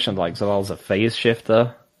 As you mentioned, like, Zalal's a phase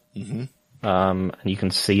shifter. Mm-hmm. And you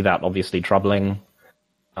can see that obviously troubling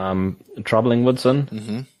Woodson.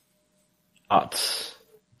 Mm-hmm. But,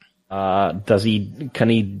 can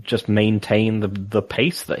he just maintain the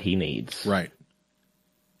pace that he needs? Right.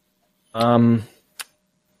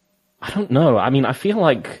 I don't know. I mean, I feel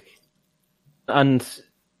like, and,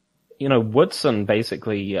 you know, Woodson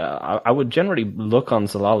basically, I would generally look on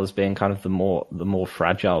Zalal as being kind of the more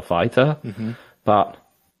fragile fighter, Mm-hmm. but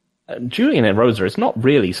Julian Erosa is not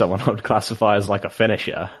really someone I would classify as like a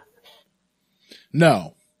finisher.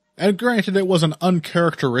 No. And granted, it was an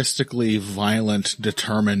uncharacteristically violent,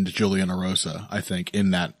 determined Julian Erosa, I think,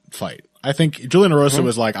 in that fight. I think Julian Erosa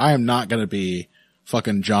was like, I am not going to be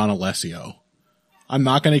fucking John Alessio. I'm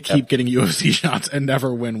not going to keep getting UFC shots and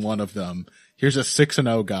never win one of them. Here's a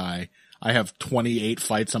 6-0 guy. I have 28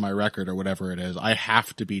 fights on my record or whatever it is. I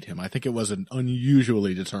have to beat him. I think it was an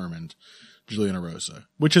unusually determined Julian Erosa,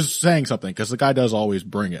 which is saying something because the guy does always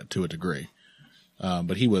bring it to a degree.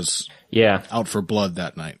 But he was out for blood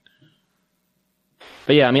that night.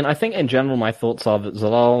 But yeah, I mean, I think in general my thoughts are that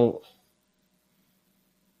Zalal,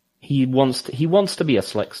 he wants to be a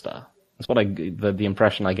slickster. That's what the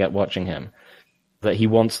impression I get watching him. That he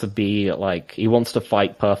wants to be like, he wants to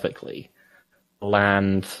fight perfectly,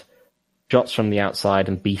 land shots from the outside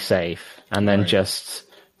and be safe, and then just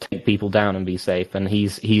take people down and be safe. And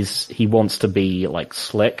he wants to be like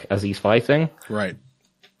slick as he's fighting. Right.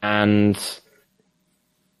 And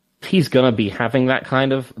he's gonna be having that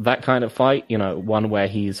kind of fight, you know, one where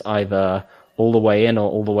he's either all the way in or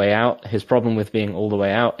all the way out. His problem with being all the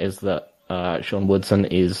way out is that Sean Woodson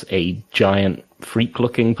is a giant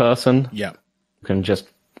freak-looking person. Yeah. Who can just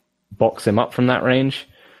box him up from that range.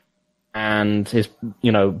 And his,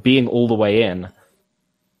 you know, being all the way in,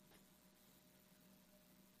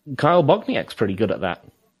 Kyle Bogniak's pretty good at that.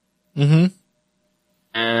 Mm-hmm.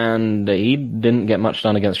 And he didn't get much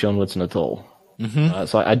done against Sean Woodson at all. Mm-hmm.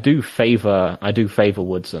 So I do favor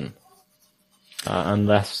Woodson.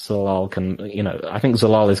 Unless Zalal can, you know, I think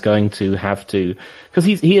Zalal is going to have to, because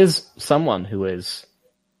he is someone who is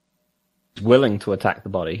willing to attack the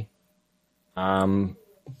body,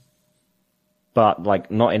 but like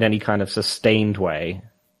not in any kind of sustained way.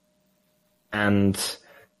 And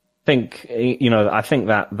I think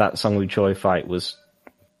that Sung Woo Choi fight was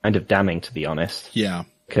kind of damning, to be honest. Yeah,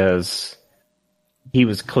 because he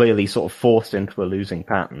was clearly sort of forced into a losing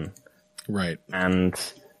pattern, right, and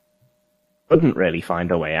couldn't really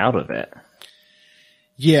find a way out of it.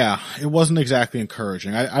 Yeah, it wasn't exactly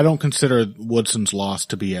encouraging. I don't consider Woodson's loss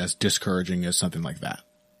to be as discouraging as something like that.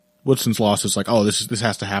 Woodson's loss is like, oh, this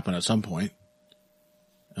has to happen at some point.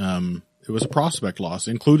 It was a prospect loss,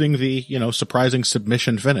 including the, you know, surprising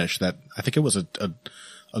submission finish that I think it was a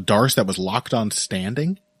Darce that was locked on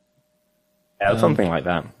standing. Yeah, something like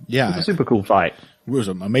that. Yeah. It was a super cool fight. It was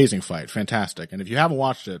an amazing fight. Fantastic. And if you haven't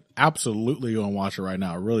watched it, absolutely go and watch it right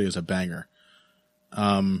now. It really is a banger.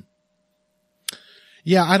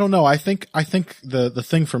 Yeah, I don't know. I think the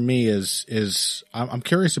thing for me is I'm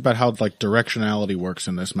curious about how like directionality works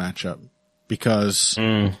in this matchup, because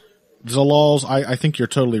Zalal's, I think you're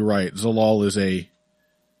totally right. Zalal is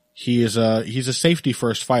he's a safety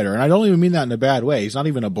first fighter. And I don't even mean that in a bad way. He's not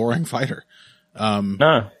even a boring fighter.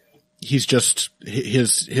 No. He's just,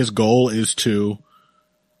 his goal is to,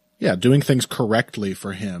 doing things correctly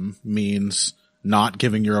for him means not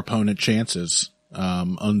giving your opponent chances,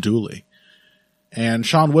 unduly. And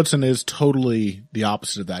Sean Woodson is totally the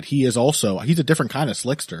opposite of that. He's a different kind of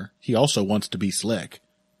slickster. He also wants to be slick,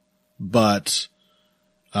 but,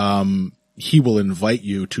 he will invite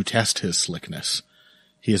you to test his slickness.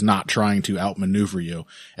 He is not trying to outmaneuver you.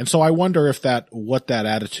 And so I wonder if what that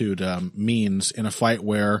attitude, means in a fight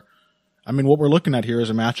where, I mean, what we're looking at here is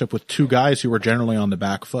a matchup with two guys who are generally on the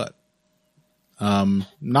back foot.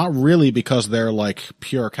 Not really because they're like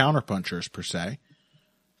pure counterpunchers per se,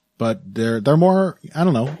 but they're more, I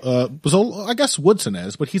don't know, I guess Woodson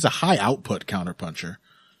is, but he's a high output counterpuncher.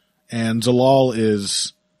 And Zalal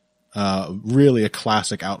is, really a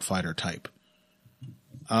classic outfighter type.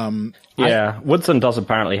 Woodson does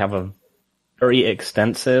apparently have a very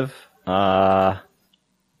extensive, amateur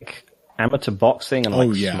boxing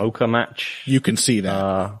and smoker match. You can see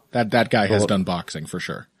that. That guy has done boxing for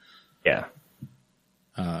sure. Yeah.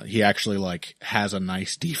 He actually like has a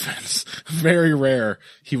nice defense. Very rare.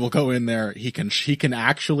 He will go in there. He can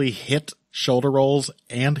actually hit shoulder rolls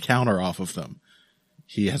and counter off of them.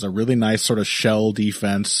 He has a really nice sort of shell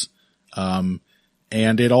defense. And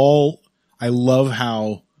I love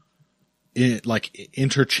how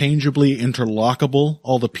interchangeably interlockable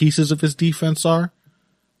all the pieces of his defense are.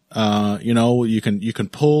 You can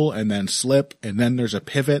pull and then slip and then there's a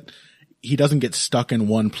pivot. He doesn't get stuck in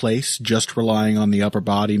one place, just relying on the upper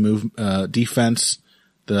body defense,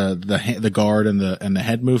 the guard and the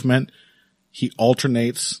head movement. He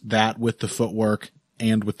alternates that with the footwork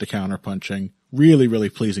and with the counter punching. Really, really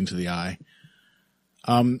pleasing to the eye.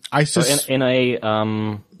 In a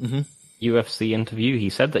UFC interview, he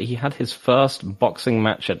said that he had his first boxing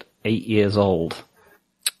match at 8 years old.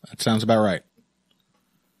 That sounds about right.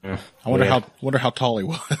 I wonder how tall he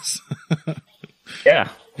was. Yeah.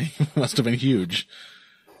 He must have been huge.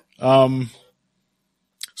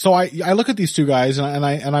 So I look at these two guys and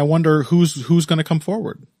I wonder who's going to come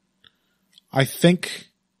forward. I think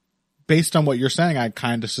based on what you're saying, I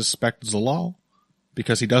kind of suspect Zalal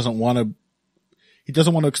because he doesn't want to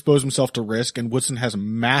expose himself to risk, and Woodson has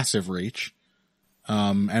massive reach.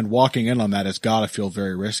 And walking in on that has got to feel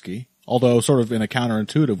very risky. Although, sort of in a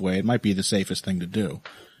counterintuitive way, it might be the safest thing to do.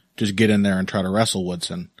 Just get in there and try to wrestle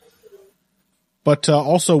Woodson. But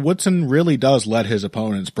also, Woodson really does let his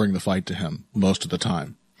opponents bring the fight to him most of the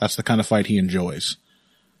time. That's the kind of fight he enjoys.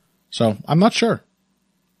 So, I'm not sure.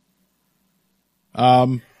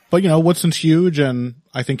 But, Woodson's huge, and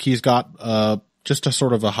I think he's got just a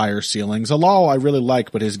sort of a higher ceiling. Zalal I really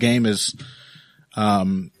like, but his game is,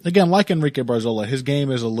 again, like Enrique Barzola, his game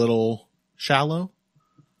is a little shallow.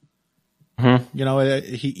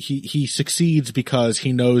 Mm-hmm. He succeeds because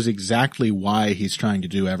he knows exactly why he's trying to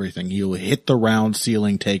do everything. He'll hit the round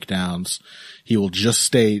ceiling takedowns. He will just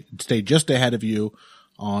stay just ahead of you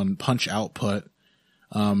on punch output.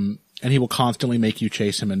 And he will constantly make you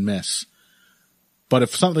chase him and miss. But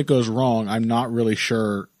if something goes wrong, I'm not really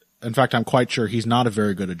sure. In fact, I'm quite sure he's not a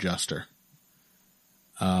very good adjuster.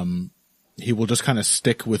 He will just kind of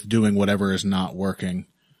stick with doing whatever is not working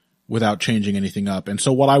without changing anything up. And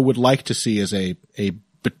so what I would like to see is a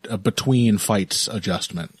between fights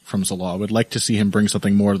adjustment from Zalal. I would like to see him bring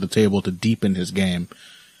something more to the table to deepen his game.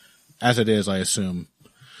 As it is, I assume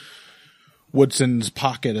Woodson's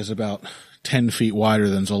pocket is about 10 feet wider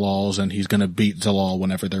than Zalal's, and he's going to beat Zalal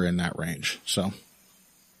whenever they're in that range. So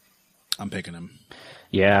I'm picking him.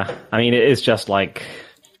 Yeah, I mean, it is just like,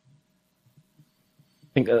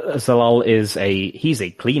 I think Zalal is he's a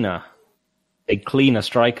cleaner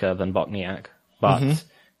striker than Bochniak, but if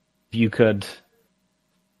you could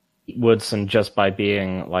beat Woodson just by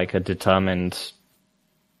being like a determined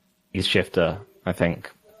shifter, I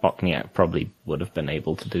think Bochniak probably would have been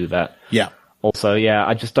able to do that. Yeah. Also, yeah,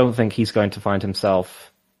 I just don't think he's going to find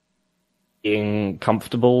himself being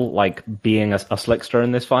comfortable, like being a slickster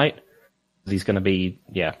in this fight. He's going to be,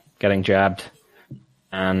 getting jabbed,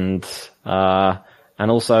 and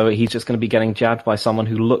also he's just going to be getting jabbed by someone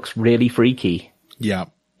who looks really freaky. Yeah,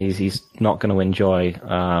 he's not going to enjoy,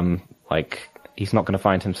 he's not going to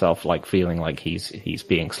find himself like feeling like he's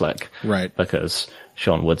being slick, right? Because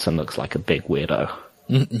Sean Woodson looks like a big weirdo.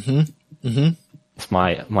 Mm-hmm. It's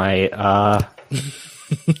my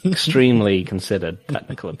extremely considered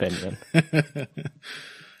technical opinion.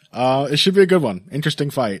 It should be a good one. Interesting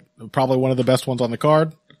fight. Probably one of the best ones on the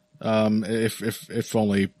card. If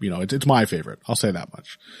only, it's my favorite. I'll say that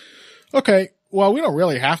much. Okay. Well, we don't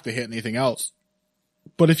really have to hit anything else.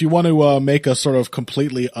 But if you want to, make a sort of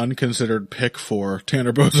completely unconsidered pick for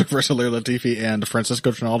Tanner Boser versus Ilir Latifi and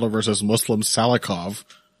Francisco Trinaldo versus Muslim Salikov,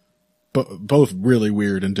 both really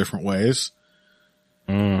weird in different ways.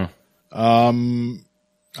 I'm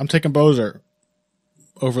taking Boser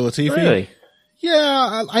over Latifi. Really?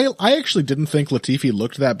 Yeah, I actually didn't think Latifi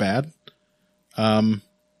looked that bad,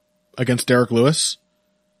 against Derek Lewis.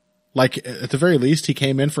 Like, at the very least, he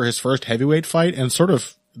came in for his first heavyweight fight and sort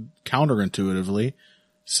of counterintuitively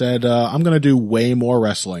said, I'm gonna do way more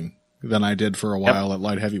wrestling than I did for a while at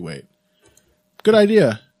light heavyweight. Good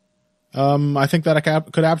idea. I think that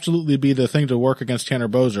could absolutely be the thing to work against Tanner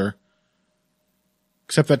Boser.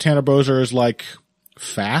 Except that Tanner Boser is, like,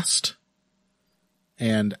 fast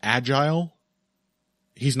and agile.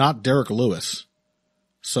 He's not Derek Lewis.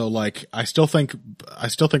 So, like, I still think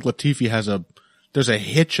Latifi there's a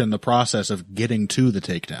hitch in the process of getting to the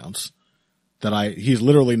takedowns that he's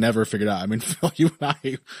literally never figured out. I mean, Phil, you and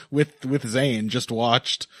I, with Zane, just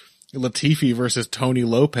watched Latifi versus Tony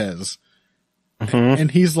Lopez.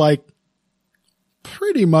 And he's, like,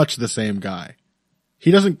 pretty much the same guy. He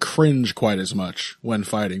doesn't cringe quite as much when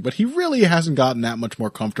fighting, but he really hasn't gotten that much more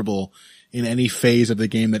comfortable in any phase of the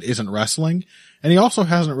game that isn't wrestling. And he also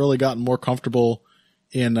hasn't really gotten more comfortable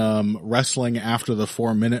in wrestling after the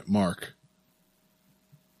 4-minute mark.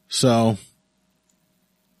 So,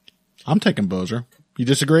 I'm taking Boser. You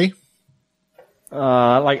disagree?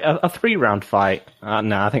 Like a 3-round fight.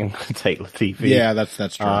 No, I think I'm going to take Latifi. Yeah,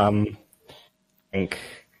 that's true. I think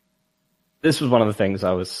this was one of the things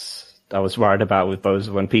I was worried about with Boser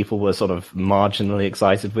when people were sort of marginally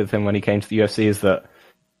excited with him when he came to the UFC, is that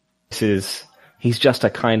he's just the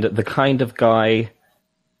kind of guy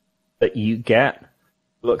that you get.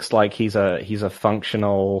 Looks like he's a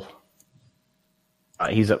functional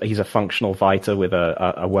functional fighter with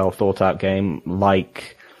a well thought out game,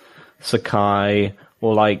 like Sakai,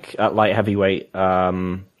 or like at light heavyweight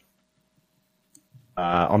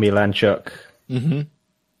Omielanchuk.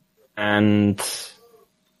 And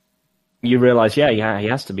you realize, he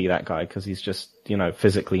has to be that guy because he's just,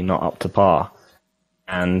 physically not up to par.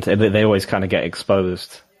 And they always kind of get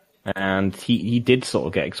exposed. And he did sort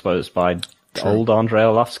of get exposed by old Andrei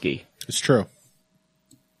Arlovsky. It's true.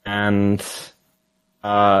 And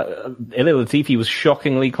Ilir Latifi was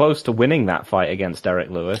shockingly close to winning that fight against Derek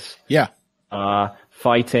Lewis. Yeah.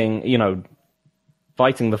 Fighting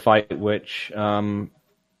fighting the fight which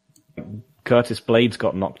Curtis Blades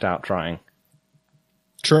got knocked out trying.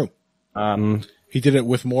 True. He did it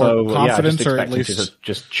with more confidence, or at least to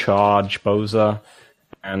just charge Bowser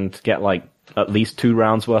and get like at least 2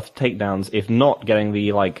 rounds worth of takedowns, if not getting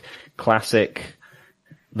the like classic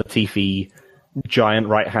Latifi giant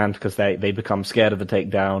right hand because they become scared of the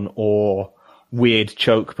takedown, or weird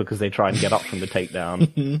choke because they try and get up from the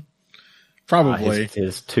takedown. Probably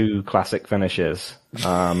his 2 classic finishes.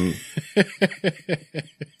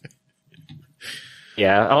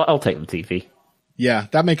 Yeah, I'll take Latifi. Yeah,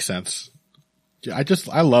 that makes sense.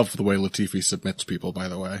 I love the way Latifi submits people, by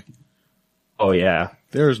the way. Oh yeah.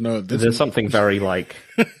 There's something very like,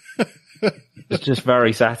 it's just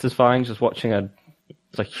very satisfying just watching a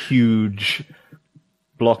huge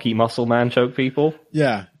blocky muscle man choke people.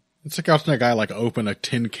 Yeah. It's like watching a guy like open a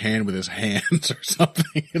tin can with his hands or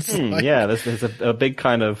something. It's yeah, there's a big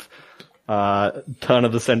kind of turn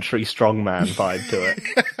of the century strongman vibe to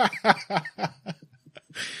it.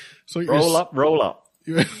 So roll up.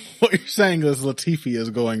 What you're saying is Latifi is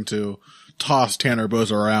going to toss Tanner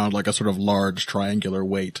Bowser around like a sort of large triangular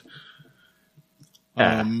weight.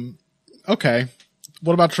 Yeah. Okay.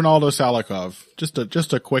 What about Trinaldo Salikov?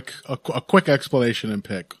 Just a quick explanation and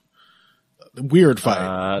pick. Weird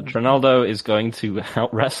fight. Trinaldo is going to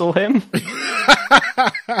out wrestle him.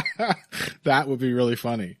 That would be really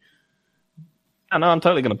funny. I know, I'm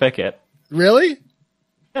totally going to pick it. Really?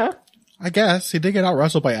 Yeah. I guess. He did get out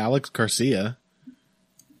wrestled by Alex Garcia.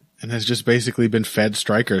 And has just basically been fed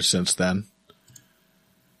strikers since then.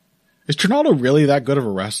 Is Trinaldo really that good of a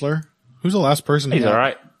wrestler? Who's the last person He's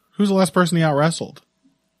alright. Who's the last person he out wrestled?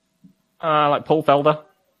 Like Paul Felder.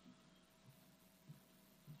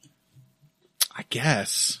 I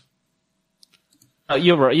guess.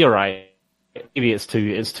 You're right. Maybe it's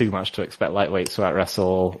too much to expect lightweights to out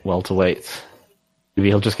wrestle welterweights. Maybe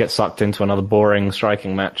he'll just get sucked into another boring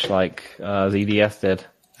striking match like ZDS did.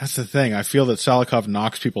 That's the thing. I feel that Salikov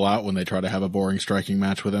knocks people out when they try to have a boring striking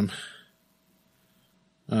match with him.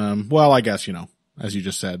 Well, I guess, as you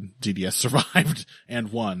just said, ZDS survived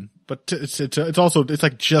and won, but it's also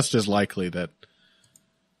like just as likely that.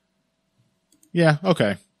 Yeah.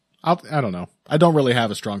 Okay. I don't know. I don't really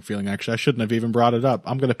have a strong feeling, actually. I shouldn't have even brought it up.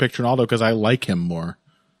 I'm going to pick Trinaldo because I like him more.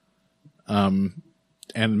 And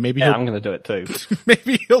maybe I'm going to do it too.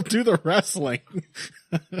 Maybe he'll do the wrestling.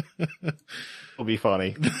 It'll be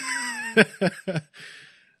funny.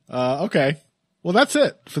 Okay. Well, that's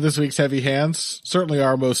it for this week's Heavy Hands. Certainly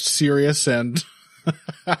our most serious and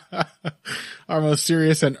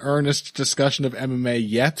earnest discussion of MMA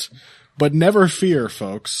yet. But never fear,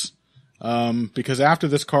 folks. Because after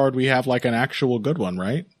this card, we have like an actual good one,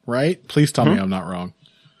 right? Right? Please tell me I'm not wrong.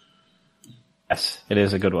 Yes, it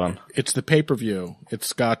is a good one. It's the pay-per-view.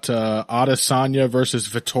 It's got, Adesanya versus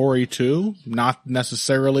Vettori 2. Not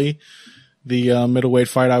necessarily the, middleweight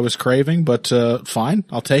fight I was craving, but, fine.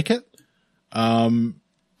 I'll take it.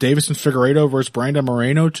 Davison Figueiredo versus Brandon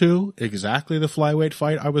Moreno 2. Exactly the flyweight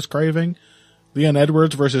fight I was craving. Leon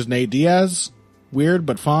Edwards versus Nate Diaz. Weird,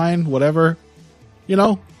 but fine. Whatever.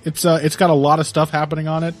 It's got a lot of stuff happening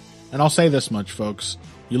on it. And I'll say this much, folks.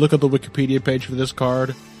 You look at the Wikipedia page for this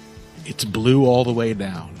card, it's blue all the way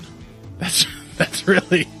down. That's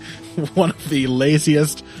really one of the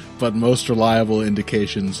laziest but most reliable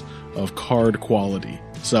indications of card quality.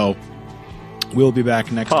 So, we'll be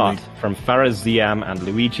back next week. From Faraz Ziam and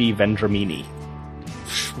Luigi Vendramini.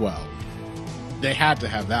 Well, they had to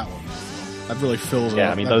have that one. That really fills it up.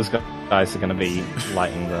 Yeah, I mean, those guys are going to be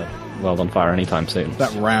lighting the world on fire anytime soon.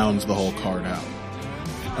 That rounds the whole card out.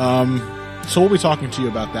 So we'll be talking to you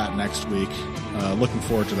about that next week. Looking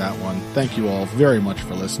forward to that one. Thank you all very much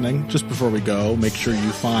for listening. Just before we go, make sure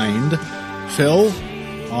you find Phil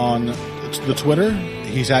on the Twitter.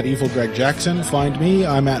 He's at Evil Greg Jackson. Find me.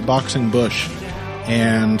 I'm at Boxing Bush.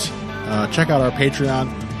 And check out our Patreon.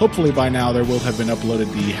 Hopefully by now there will have been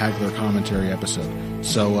uploaded the Hagler commentary episode.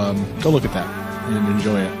 So go look at that and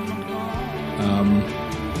enjoy it.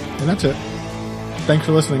 And that's it. Thanks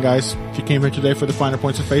for listening, guys. If you came here today for the Finer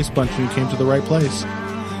Points of Face Punch, you came to the right place.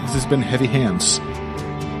 This has been Heavy Hands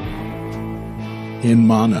in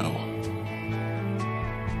mono.